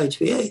mentioned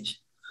YHVH.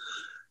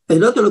 And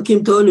not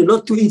Elohim told him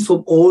not to eat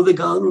from all the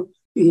garden.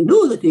 He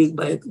knew that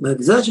by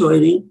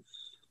exaggerating,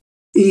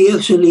 he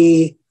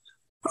actually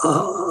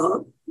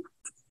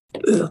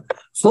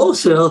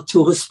forced her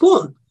to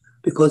respond,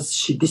 because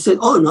she said,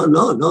 oh,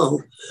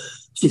 no.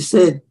 She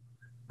said,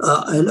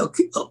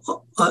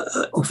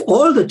 of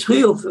all the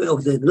tree of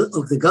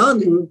the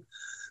garden,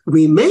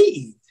 we may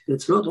eat.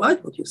 It's not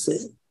right what you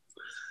said.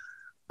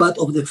 But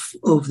of the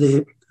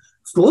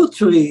fruit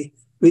tree,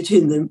 which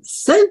is in the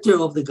center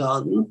of the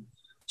garden,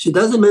 she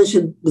doesn't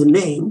mention the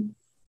name.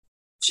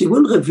 She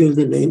wouldn't reveal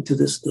the name to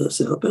the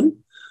serpent.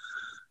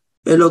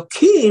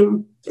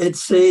 Elohim had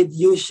said,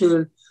 you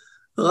shall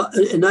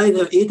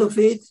neither eat of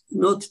it,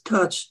 not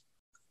touch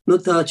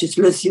it,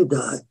 lest you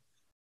die.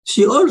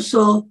 She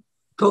also,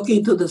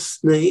 talking to the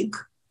snake,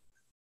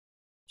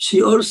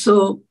 she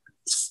also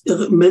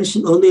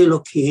mentioned only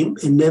Elohim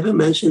and never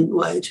mentioned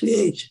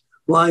YHVH.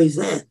 Why is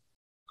that?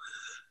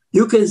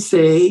 You can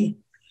say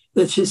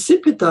that she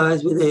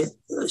sympathized with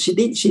it.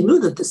 She knew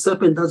that the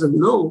serpent doesn't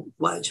know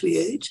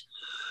YHVH,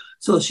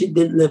 so she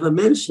didn't never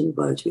mention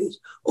YHVH.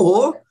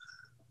 Or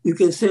you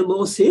can say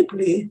more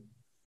simply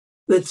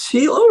that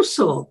she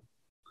also,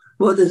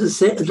 at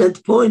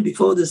that point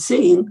before the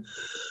scene,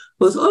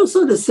 was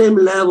also the same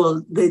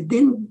level. They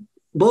didn't,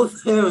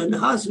 both her and the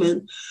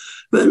husband,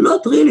 were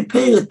not really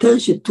paying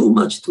attention too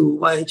much to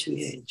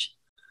YHVH,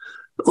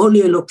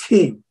 only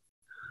Elohim.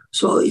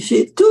 So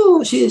she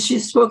too, she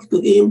spoke to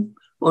him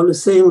on the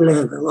same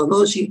level,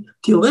 although she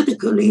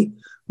theoretically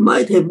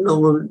might have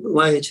known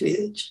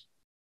YHVH.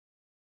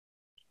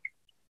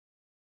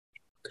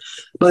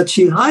 But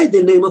she hid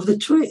the name of the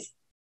tree.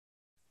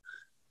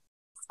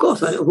 Of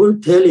course, I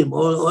wouldn't tell him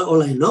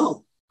all I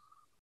know.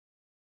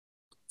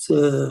 It's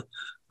a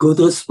good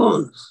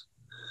response.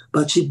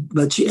 But she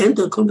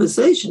entered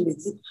conversation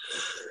with it.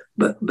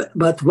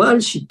 But while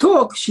she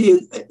talked,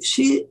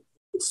 she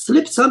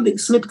something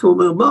slipped from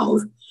her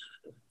mouth.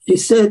 She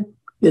said,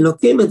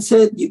 Elohim had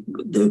said, you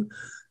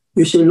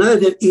shall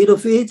neither eat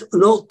of it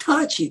nor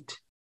touch it.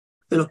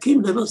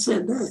 Elohim never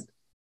said that.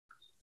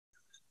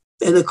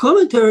 And the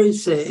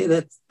commentaries say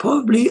that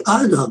probably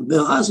Adam,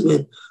 her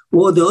husband,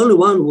 was the only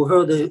one who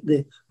heard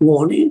the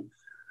warning.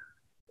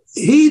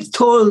 He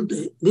told,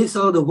 these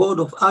are the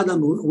words of Adam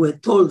who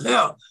had told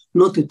her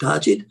not to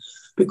touch it,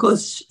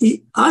 because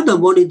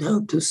Adam wanted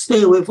her to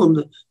stay away from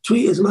the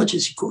tree as much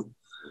as she could.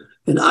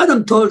 And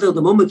Adam told her,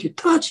 the moment you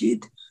touch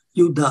it,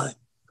 you die.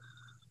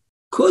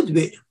 Could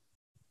be.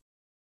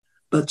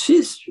 But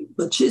she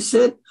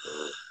said,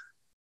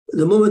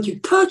 the moment you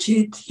touch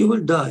it, you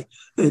will die.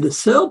 And the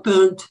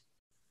serpent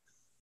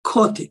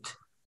caught it.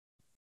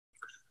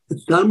 The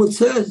Talmud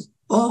says,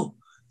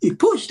 he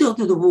pushed her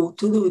to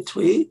the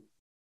tree,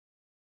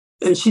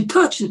 and she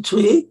touched the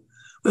tree,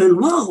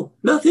 and wow,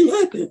 nothing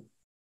happened.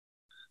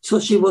 So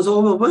she was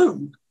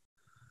overwhelmed.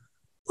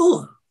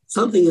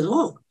 Something is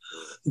wrong.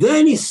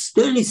 Then the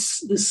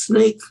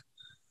snake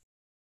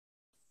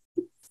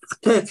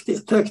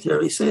attacked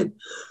her. He said,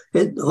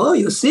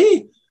 you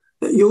see,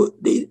 you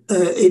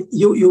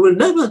will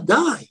never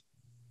die.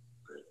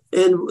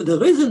 And the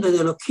reason that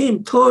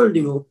Elohim told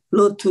you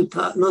not to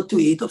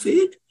eat of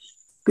it,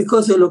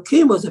 because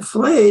Elohim was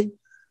afraid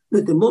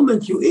that the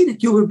moment you eat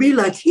it, you will be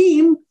like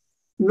him,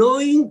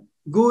 knowing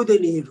good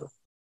and evil.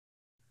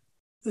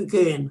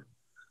 Again,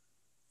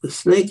 the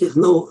snake has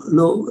no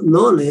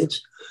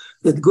knowledge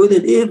that good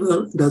and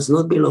evil does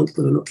not belong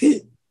to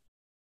Elohim.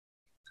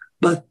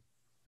 But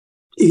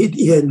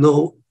he had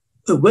no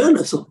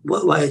awareness of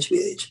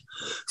YHVH.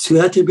 So he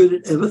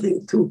attributed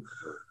everything to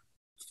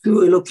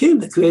Elohim,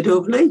 the creator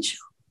of nature,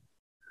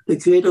 the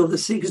creator of the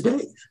 6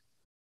 days.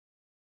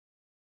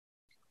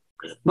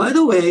 By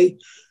the way,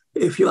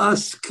 if you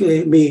ask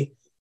me,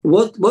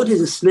 what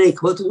is a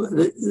snake? What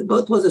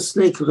was a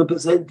snake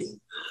representing?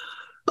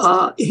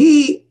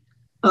 The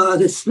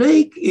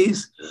snake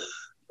is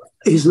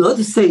not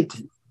a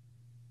Satan.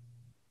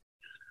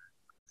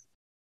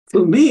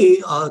 To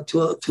me,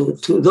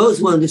 to those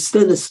who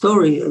understand the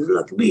story,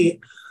 like me,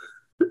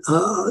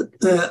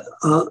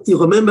 you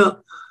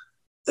remember,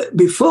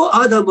 before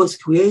Adam was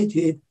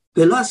created,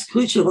 the last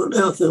creature on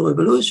earth in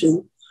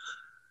evolution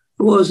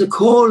was a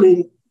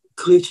crawling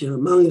creature,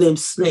 among them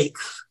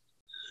snakes.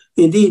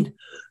 Indeed,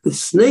 the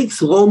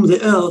snakes roamed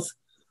the earth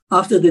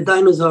after the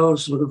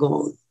dinosaurs were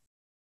gone.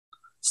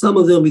 Some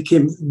of them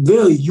became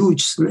very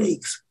huge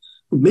snakes,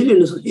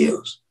 millions of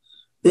years.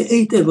 They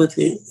ate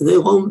everything. They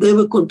roamed, they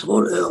would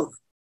control earth.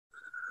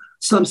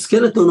 Some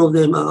skeleton of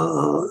them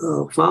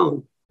are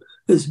found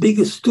as big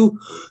as two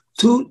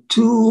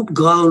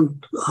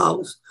greyhound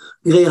house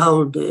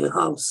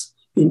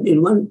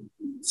in one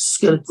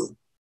skeleton.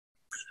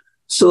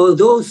 So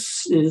those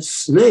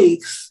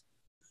snakes,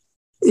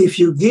 if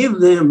you give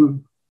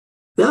them,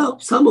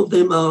 some of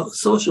them are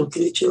social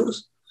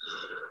creatures,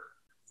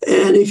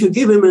 and if you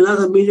give them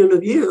another million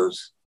of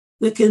years,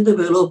 they can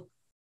develop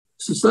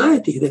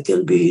society, they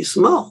can be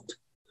smart.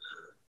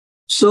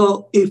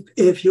 So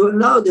if you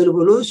allow the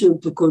evolution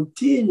to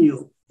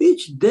continue,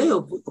 each day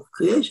of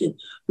creation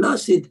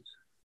lasted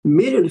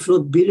million, if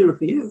not billion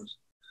of years.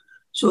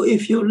 So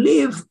if you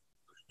live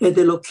at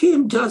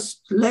Elohim,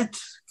 just let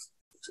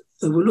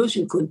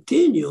evolution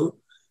continue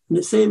in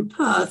the same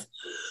path,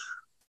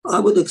 I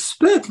would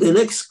expect the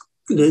next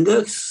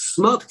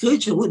smart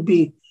creature would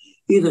be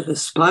either a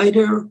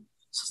spider,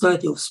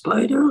 society of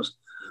spiders,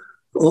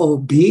 or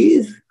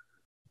bees,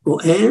 or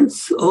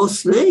ants, or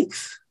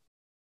snakes.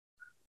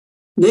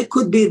 They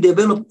could be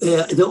develop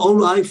their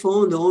own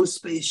iPhone, their own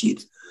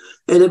spaceships,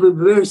 and they would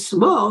be very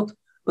smart,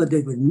 but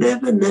they would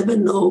never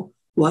know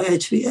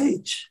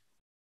YHVH.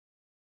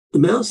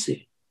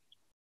 Mercy.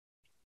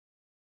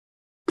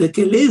 Like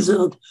a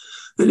lizard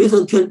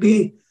could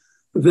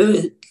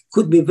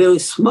be very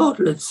smart,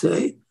 let's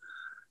say,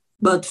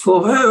 but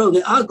for her,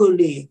 the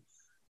agony,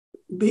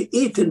 being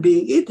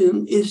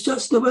eaten is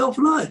just the way of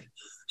life.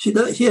 She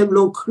has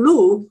no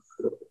clue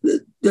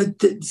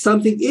that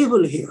something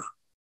evil here,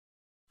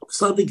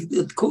 something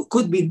that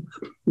could be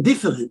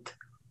different,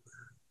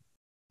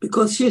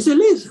 because she's a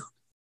lizard.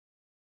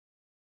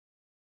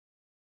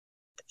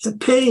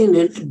 pain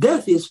and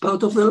death is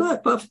part of the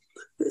life,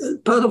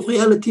 part of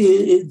reality.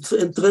 It's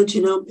entrenched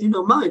in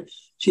her mind.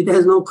 She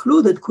has no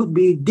clue that could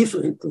be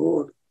different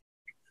world.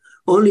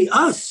 Only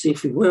us,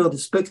 if we wear the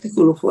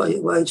spectacle of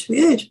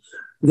YHVH,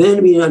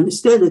 then we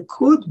understand it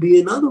could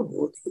be another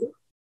world here.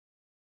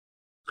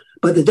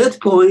 But at that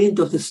point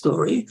of the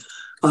story,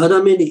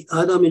 Adam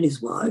and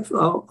his wife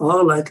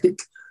are like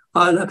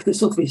the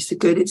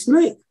sophisticated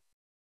snake.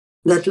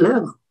 That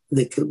level.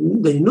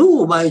 They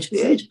knew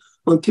YHVH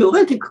on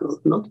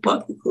theoretical, not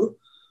practical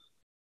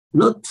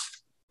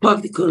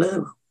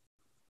level.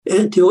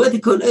 And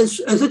theoretical as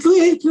a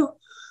creator.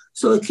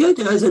 So a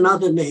creator has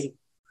another name.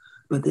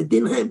 But they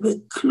didn't have a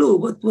clue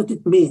what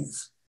it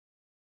means.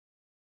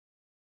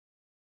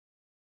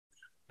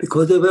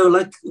 Because they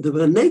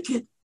were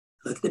naked,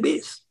 like the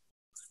beast.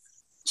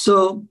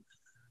 So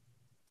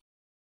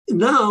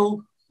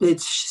now that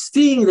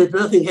seeing that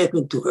nothing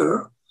happened to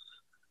her,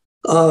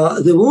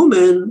 the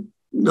woman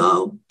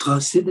now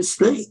trusted the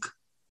snake.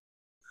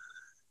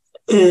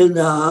 And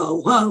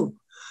wow.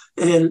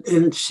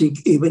 And she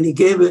when he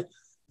gave her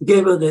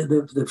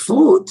the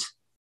fruit,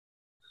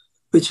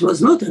 which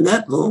was not an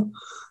apple.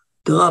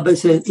 The rabbi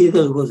said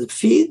either it was a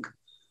fig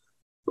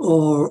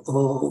or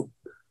a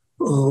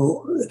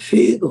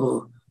fig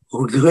or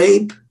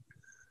grape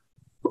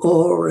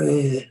or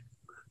a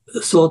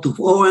sort of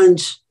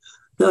orange.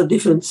 There are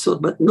different sorts,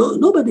 but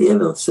nobody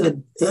ever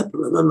said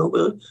apple. I don't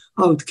know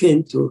how it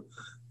came to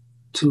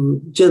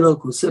general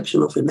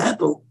conception of an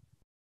apple.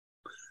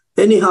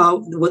 Anyhow,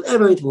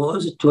 whatever it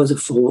was a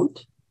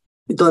fruit.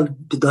 It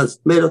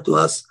doesn't matter to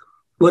us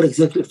what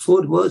exactly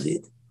fruit was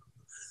it.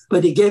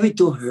 But he gave it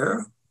to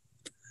her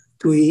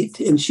to eat,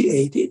 and she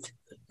ate it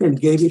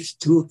and gave it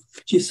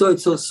she saw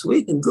it so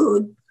sweet and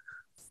good,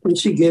 and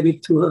she gave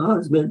it to her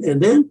husband.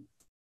 And then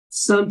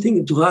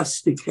something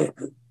drastic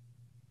happened.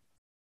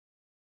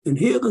 And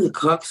here are the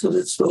crux of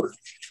the story.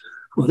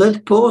 For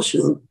that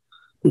portion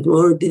that we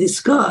already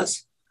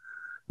discussed,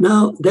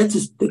 now that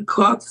is the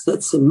crux,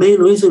 that's the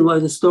main reason why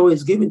the story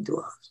is given to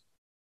us.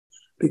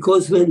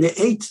 Because when they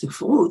ate the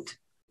fruit,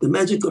 the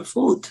magical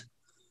fruit,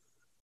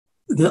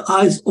 their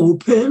eyes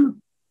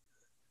opened,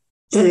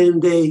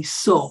 and they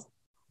saw.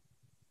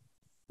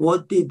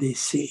 What did they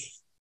see?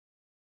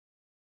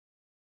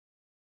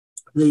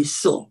 They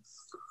saw.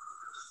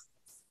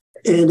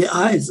 And the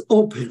eyes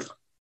opened.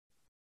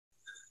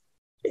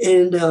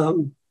 And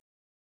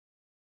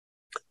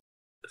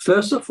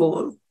first of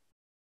all,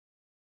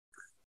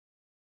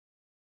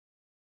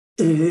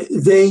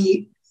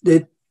 the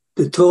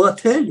Torah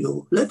tell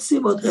you. Let's see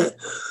what happened.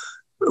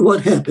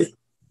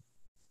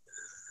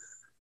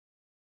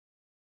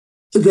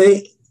 If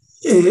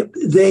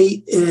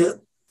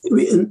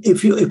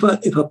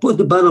I put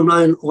the bottom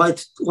line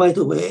right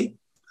away,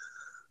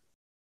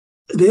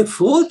 the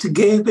fruit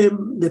gave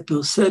him the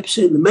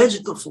perception, the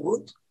magical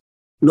fruit,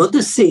 not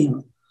the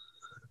sin,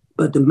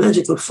 but the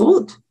magical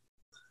fruit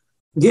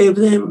gave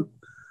them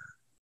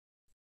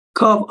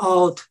carve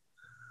out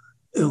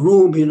a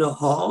room in a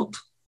heart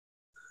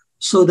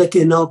so they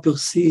can now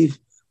perceive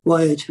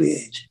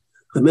YHVH.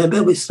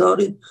 Remember, we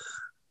started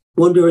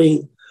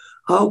wondering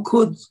how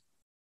could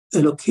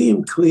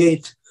Elohim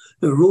create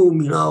a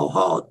room in our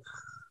heart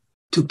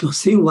to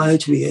perceive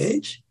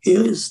YHVH.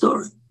 Here is the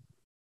story.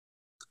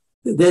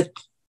 That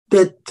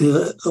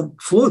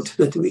fruit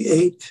that we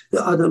ate,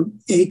 the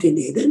Adam ate in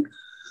Eden,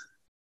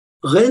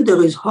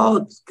 render his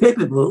heart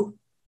capable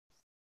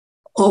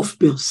of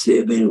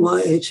perceiving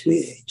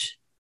YHVH.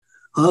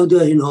 How do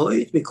I know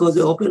it? Because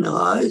they open their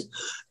eyes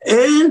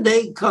and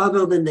they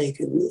cover the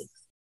nakedness.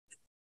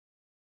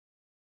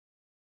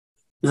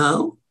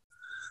 Now,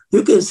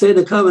 you can say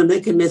they cover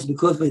nakedness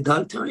because of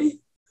adultery.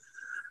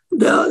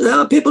 There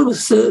are people who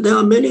say, there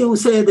are many who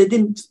say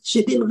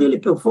she didn't really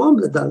perform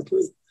the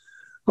adultery.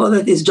 Well,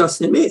 that is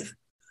just a myth.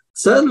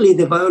 Certainly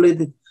they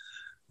violated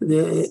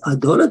the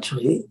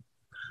idolatry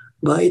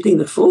by eating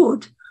the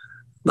food,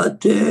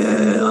 but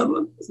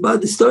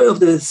the story of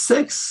the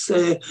sex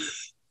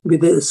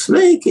with the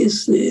snake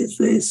is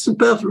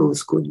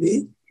superfluous, could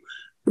be.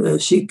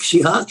 She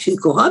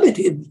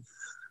cohabited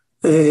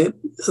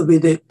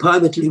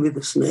privately with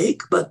the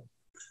snake, but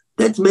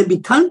that may be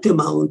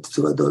tantamount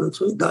to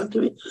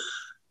adultery,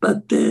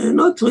 but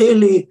not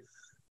really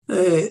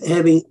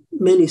having,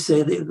 many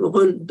say they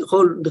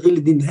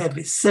really didn't have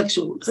a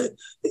sexual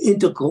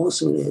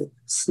intercourse with a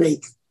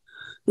snake.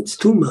 It's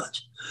too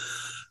much.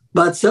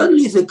 But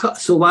certainly,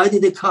 so why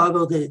did they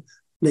cover the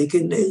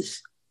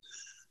nakedness?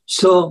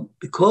 So,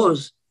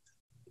 because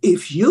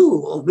if you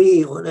or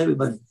me or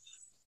everybody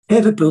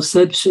have a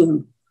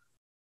perception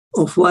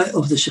of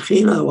the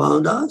Shekhinah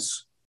around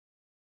us,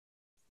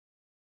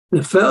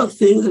 the first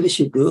thing that we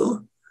should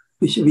do,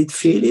 we should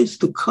feel is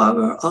to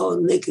cover our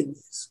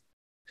nakedness.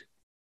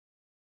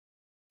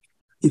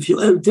 If you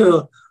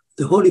enter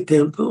the Holy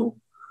Temple,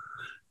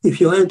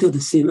 if you enter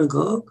the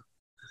synagogue,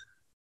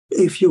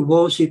 if you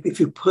worship, if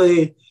you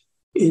pray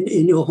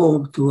in your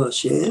home to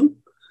Hashem,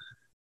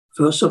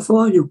 first of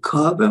all, you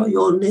cover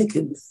your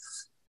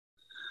nakedness.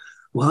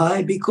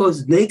 Why?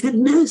 Because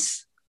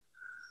nakedness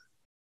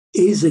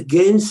is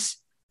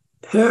against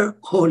her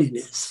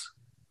holiness.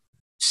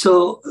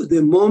 So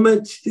the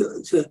moment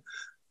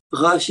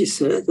Rashi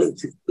said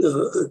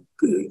that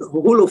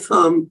rule of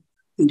thumb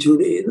in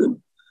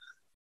Judaism,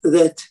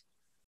 that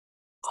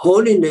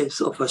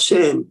holiness of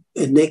Hashem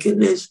and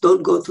nakedness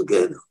don't go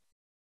together.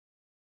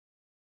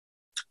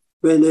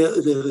 When there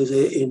is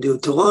in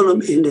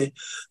Deuteronomy, in the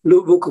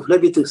book of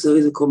Leviticus, there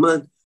is a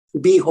command,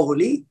 be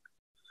holy.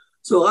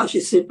 So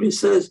Rashi simply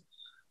says,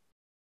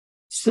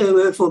 stay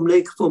away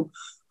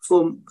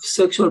from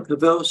sexual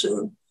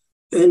perversion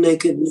and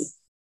nakedness.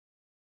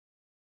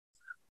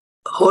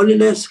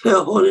 Holiness,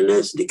 her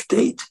holiness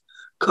dictate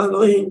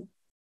covering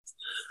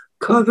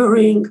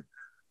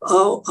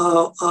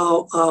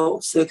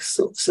our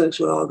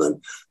sexual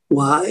organ.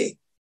 Why?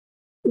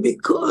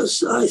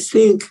 Because I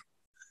think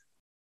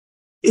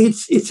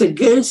it's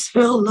against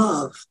her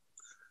love.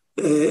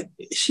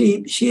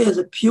 She has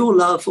a pure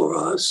love for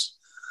us,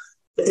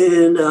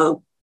 and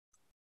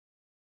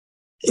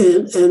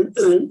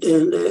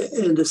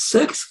the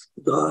sex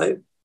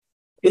drive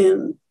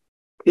can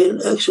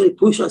actually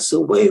push us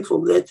away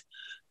from that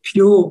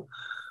pure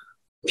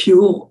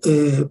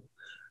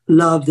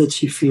love that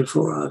she feels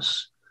for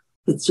us.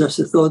 It's just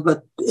a thought,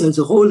 but as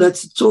a whole,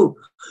 that's true.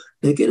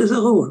 Take it as a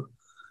whole.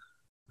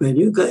 When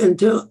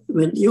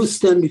you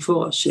stand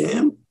before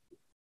Hashem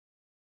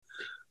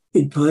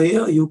in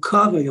prayer, you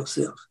cover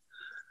yourself.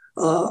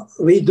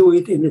 We do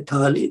it in the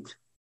talit.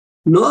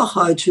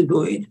 Noahide should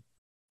do it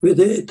with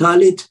the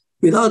talit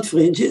without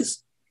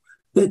fringes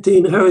that they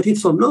inherited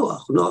from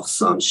Noah's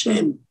son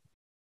Shem.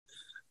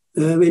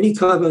 When he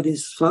covered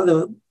his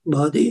father's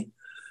body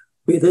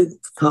with a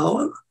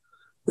towel,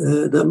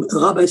 the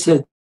Rabbi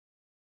said,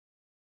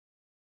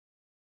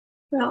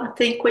 well, I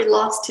think we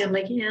lost him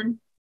again.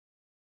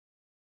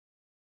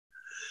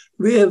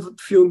 We have a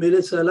few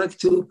minutes. I'd like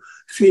to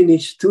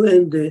finish,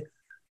 finish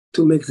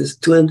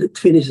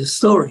the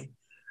story.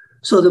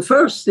 So the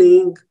first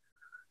thing,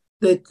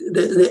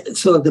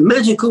 so the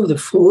magic of the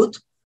fruit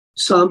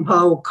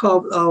somehow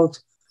carved out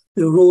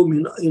the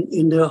room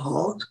in their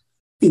heart,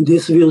 in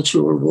this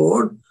virtual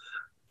world.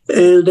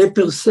 And they have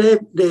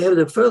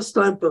the first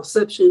time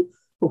perception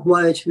of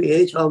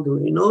YHVH. How do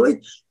we know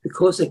it?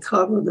 Because they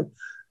cover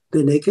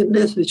the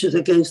nakedness, which is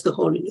against the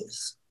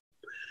holiness.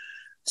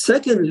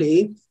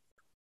 Secondly,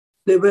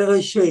 they were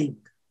ashamed.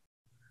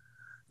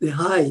 They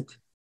hide.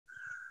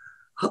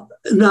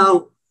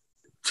 Now,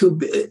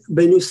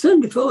 when you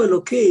stand before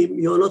Elohim,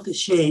 you're not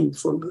ashamed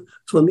from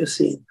your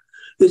sin.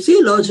 You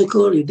see,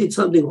 logical, you did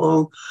something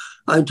wrong.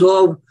 I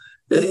drove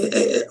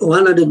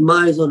 100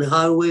 miles on the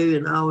highway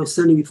and I was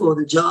standing before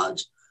the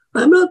judge.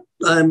 I'm a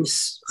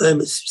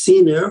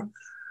sinner.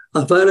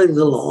 I violated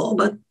the law,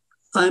 but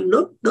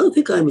don't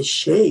think I'm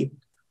ashamed.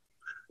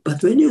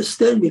 But when you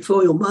stand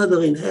before your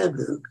mother in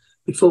heaven,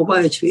 before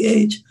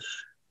YHVH,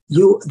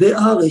 they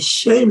are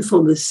ashamed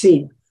from the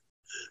sin.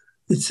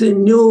 It's a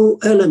new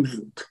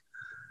element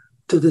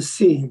to the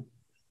sin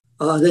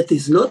that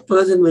is not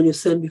present when you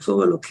stand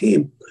before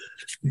Elohim,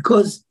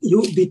 because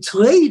you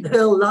betrayed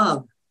her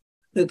love,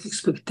 that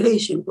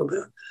expectation from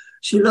her.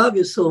 She loves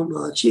you so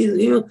much. She's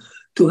here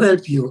to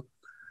help you.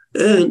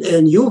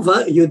 And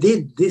you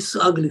did this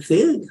ugly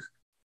thing.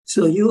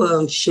 So you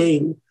are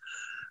ashamed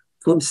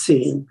from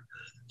sin.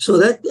 So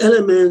that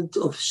element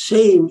of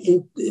shame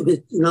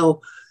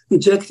now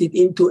injected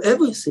into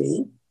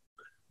everything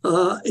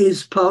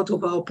is part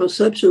of our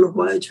perception of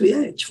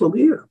YHVH from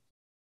here.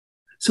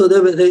 So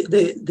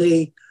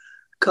they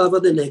cover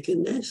the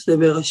nakedness. They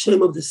were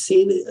ashamed of the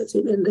sin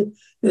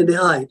and they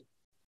hide.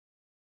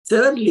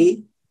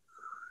 Thirdly,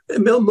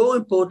 and more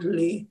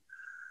importantly,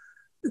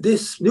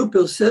 this new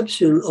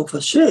perception of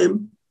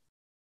Hashem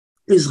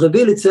is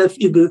revealed itself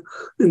in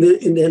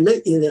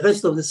the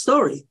rest of the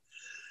story,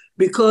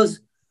 because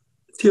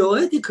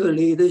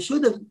theoretically they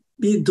should have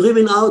been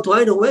driven out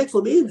right away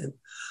from Eden.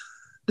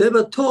 They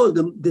were told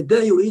the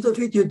day you eat of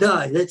it, you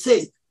die. That's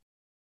it.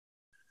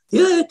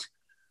 Yet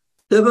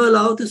they were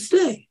allowed to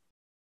stay.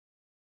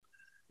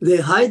 They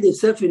hide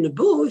themselves in the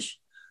bush,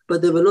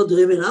 but they were not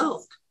driven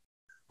out.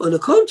 On the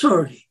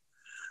contrary,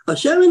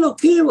 Hashem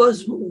Elohim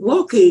was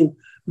walking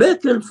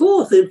back and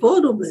forth in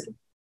front of them,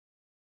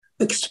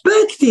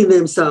 expecting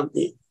them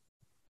something.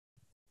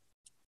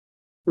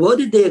 What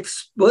did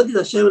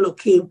Hashem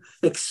Elohim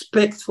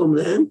expect from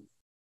them?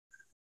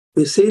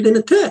 We see it in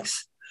the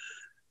text.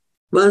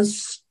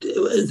 Once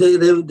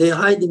they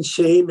hide in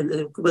shame and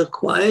they were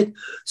quiet,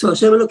 so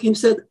Hashem Elohim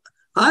said,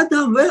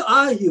 Adam, where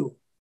are you?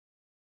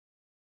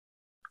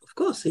 Of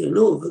course, he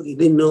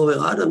didn't know where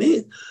Adam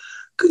is.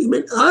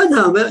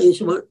 Adam, where is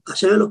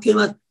Hashem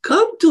Elohim?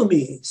 Come to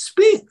me,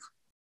 speak.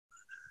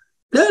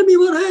 Tell me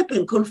what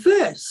happened,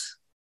 confess.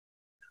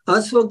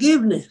 Ask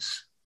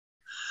forgiveness.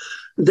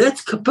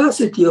 That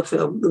capacity of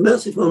the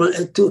merciful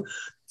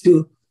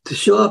to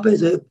show up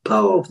as a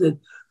power of the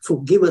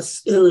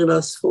forgiveness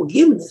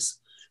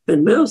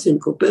and mercy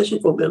and compassion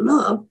from her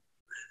love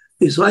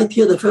is right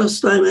here the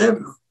first time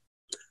ever.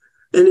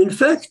 And in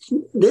fact,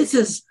 this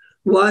is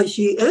why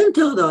she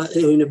entered the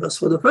universe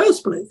for the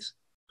first place.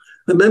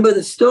 Remember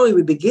the story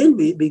we begin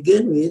with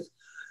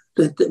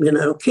that when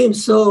Elohim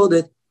saw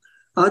that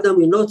Adam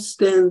will not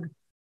stand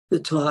the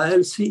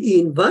trials, he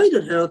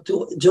invited her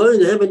to join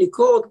the heavenly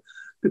court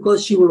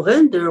because she will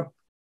render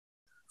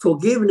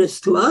forgiveness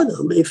to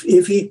Adam if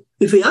he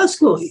asks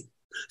for it.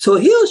 So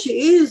here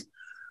she is,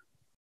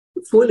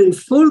 in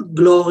full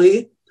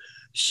glory,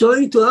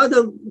 showing to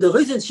Adam the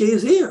reason she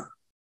is here.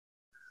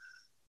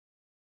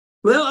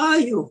 Where are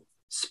you?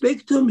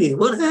 Speak to me.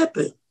 What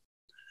happened?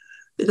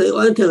 They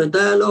enter a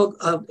dialogue.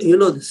 You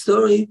know the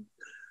story.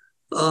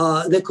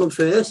 They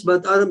confess,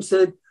 but Adam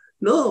said,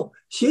 no,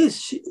 she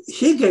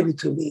gave it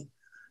to me.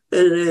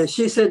 And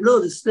she said, no,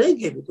 the snake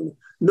gave it to me.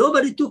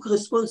 Nobody took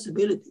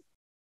responsibility.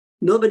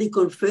 Nobody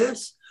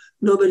confessed.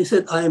 Nobody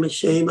said, I am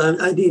ashamed.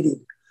 I did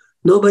it.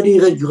 Nobody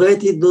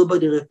regretted.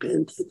 Nobody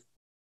repented.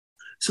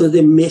 So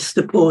they missed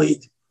the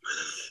point.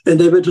 And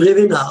they were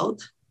driven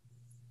out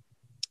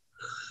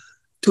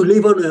to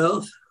live on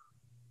earth.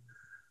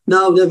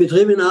 Now they were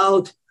driven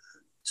out,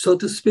 so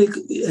to speak.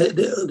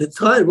 The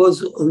trial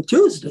was on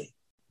Tuesday.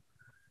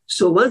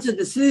 So once the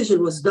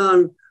decision was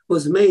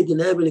made in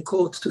the heavenly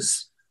court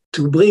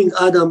to bring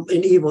Adam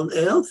and Eve on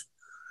earth,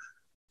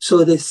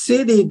 so they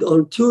seeded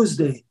on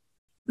Tuesday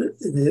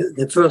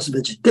the first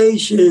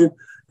vegetation,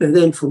 and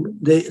then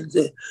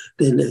the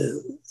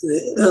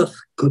earth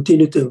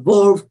continued to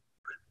evolve,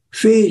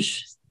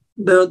 fish,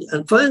 bird,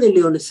 and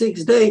finally on the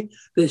sixth day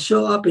they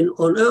show up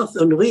on earth,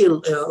 on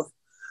real earth,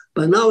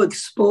 but now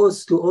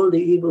exposed to all the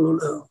evil on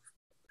earth.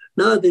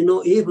 Now they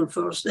know evil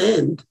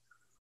firsthand.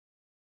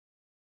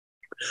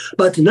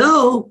 But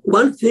now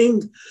one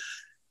thing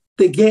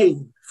they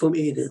gain from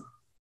Eden,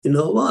 you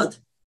know what?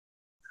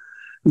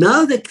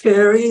 Now they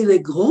carry the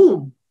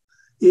groom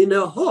in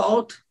their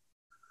heart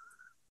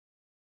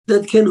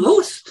that can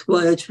host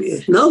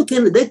YHVH. Now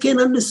they can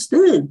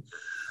understand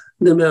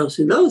the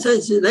mercy. Now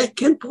they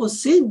can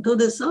proceed to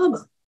the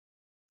Sabbath.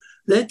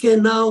 They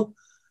can now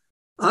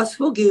ask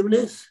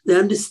forgiveness. They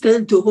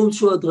understand to whom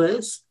to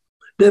address.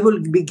 They will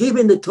be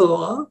given the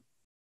Torah.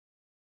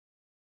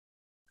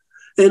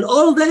 And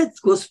all that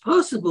was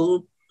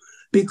possible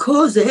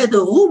because they had a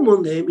room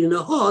on them in their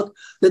heart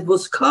that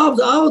was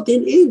carved out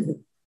in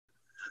Eden.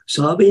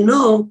 So we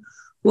know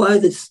why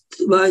the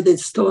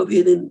story of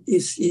Eden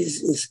is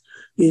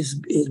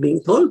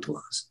being told to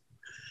us.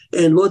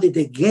 And what did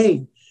they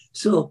gain?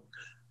 So,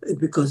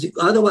 because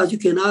otherwise you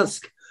can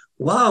ask,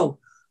 wow,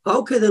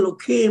 how can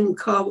Elohim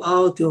carve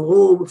out a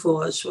room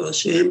for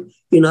Hashem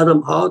in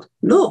Adam's heart?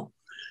 No.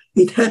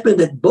 It happened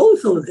that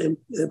both of them,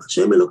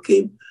 Hashem and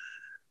Elohim,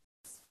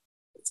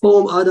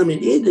 formed Adam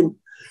and Eden,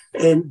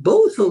 and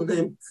both of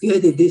them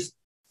created this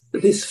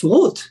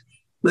fruit,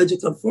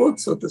 magical fruit,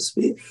 so to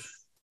speak,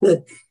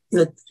 that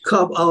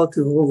carve out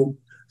the room.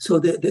 So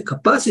the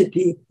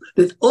capacity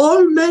that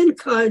all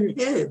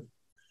mankind have.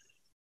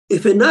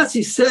 If a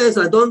Nazi says,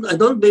 I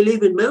don't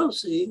believe in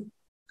mercy,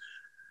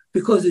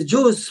 because the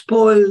Jews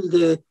spoiled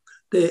the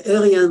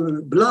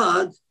Aryan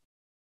blood,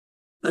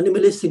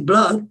 animalistic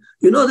blood,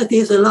 you know that he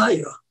is a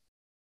liar.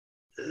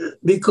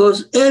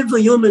 Because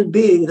every human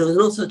being, there is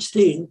no such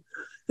thing,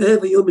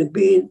 every human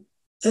being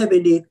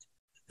having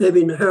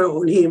her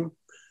on him,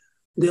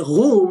 the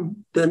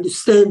room, the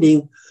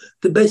understanding,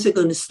 the basic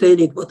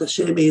understanding what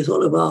Hashem is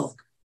all about.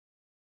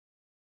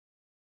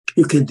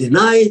 You can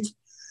deny it,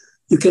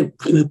 you can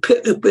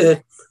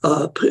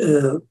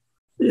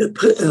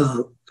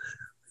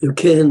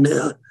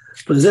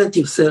present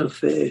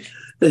yourself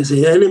as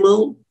an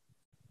animal.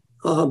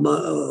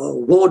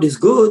 War is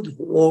good,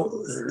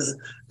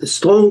 the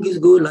strong is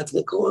good, like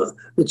they call it.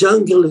 The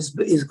jungle is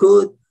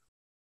good.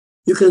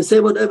 You can say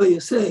whatever you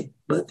say,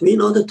 but we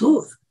know the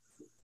truth.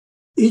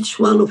 Each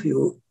one of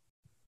you,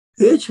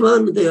 each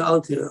one they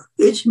out there,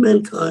 each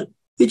mankind,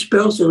 each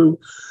person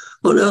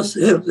on earth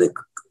have the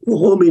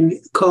home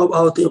carved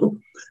out there.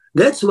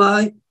 That's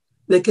why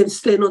they can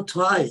stand on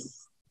trial.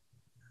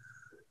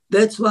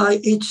 That's why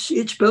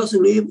each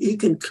person, he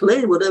can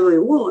claim whatever he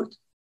wants.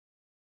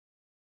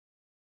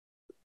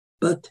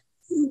 But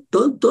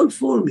don't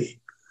fool me.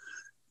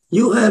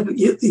 You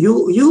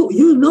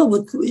know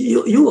what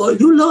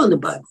you learn the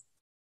Bible.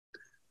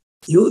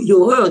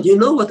 You heard, you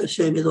know what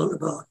Hashem is all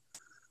about.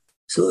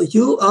 So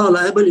you are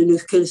liable and you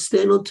can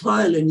stand on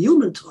trial in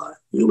human court.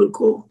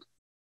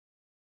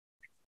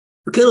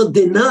 You cannot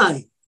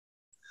deny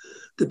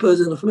the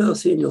presence of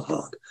mercy in your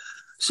heart.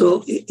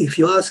 So if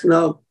you ask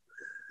now,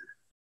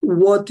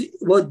 what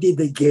did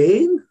they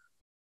gain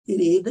in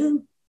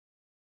Eden?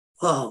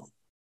 Wow,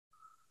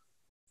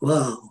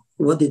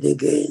 what did they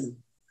gain?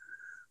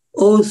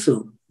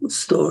 Awesome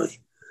story.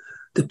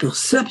 The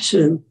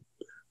perception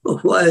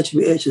of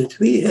YHVH that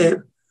we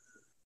have.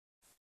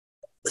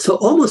 So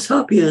Homo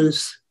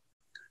sapiens,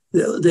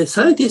 the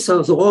scientists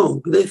are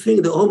wrong. They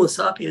think the Homo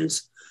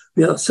sapiens,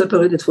 we are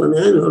separated from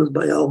animals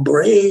by our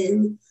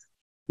brain,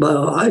 by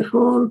our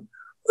iPhone.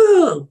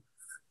 Well,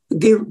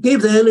 give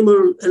the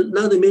animal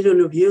another million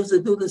of years, they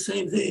do the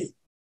same thing.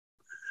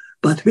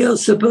 But we are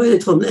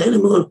separated from the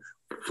animal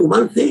for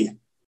one thing,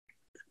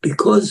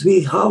 because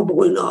we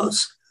harbor in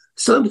us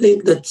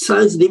something that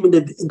science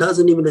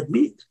doesn't even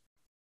admit.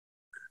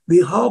 we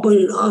harbor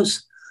in us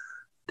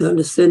the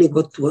understanding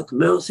what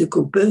mercy,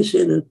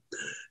 compassion, and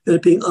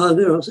helping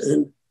others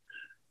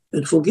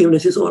and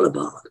forgiveness is all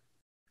about.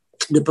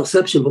 The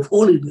perception of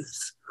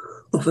holiness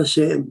of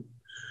Hashem.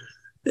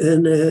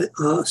 And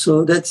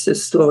so that's the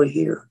story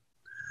here.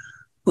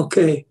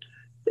 Okay.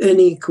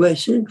 Any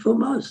question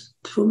from us,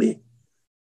 for me?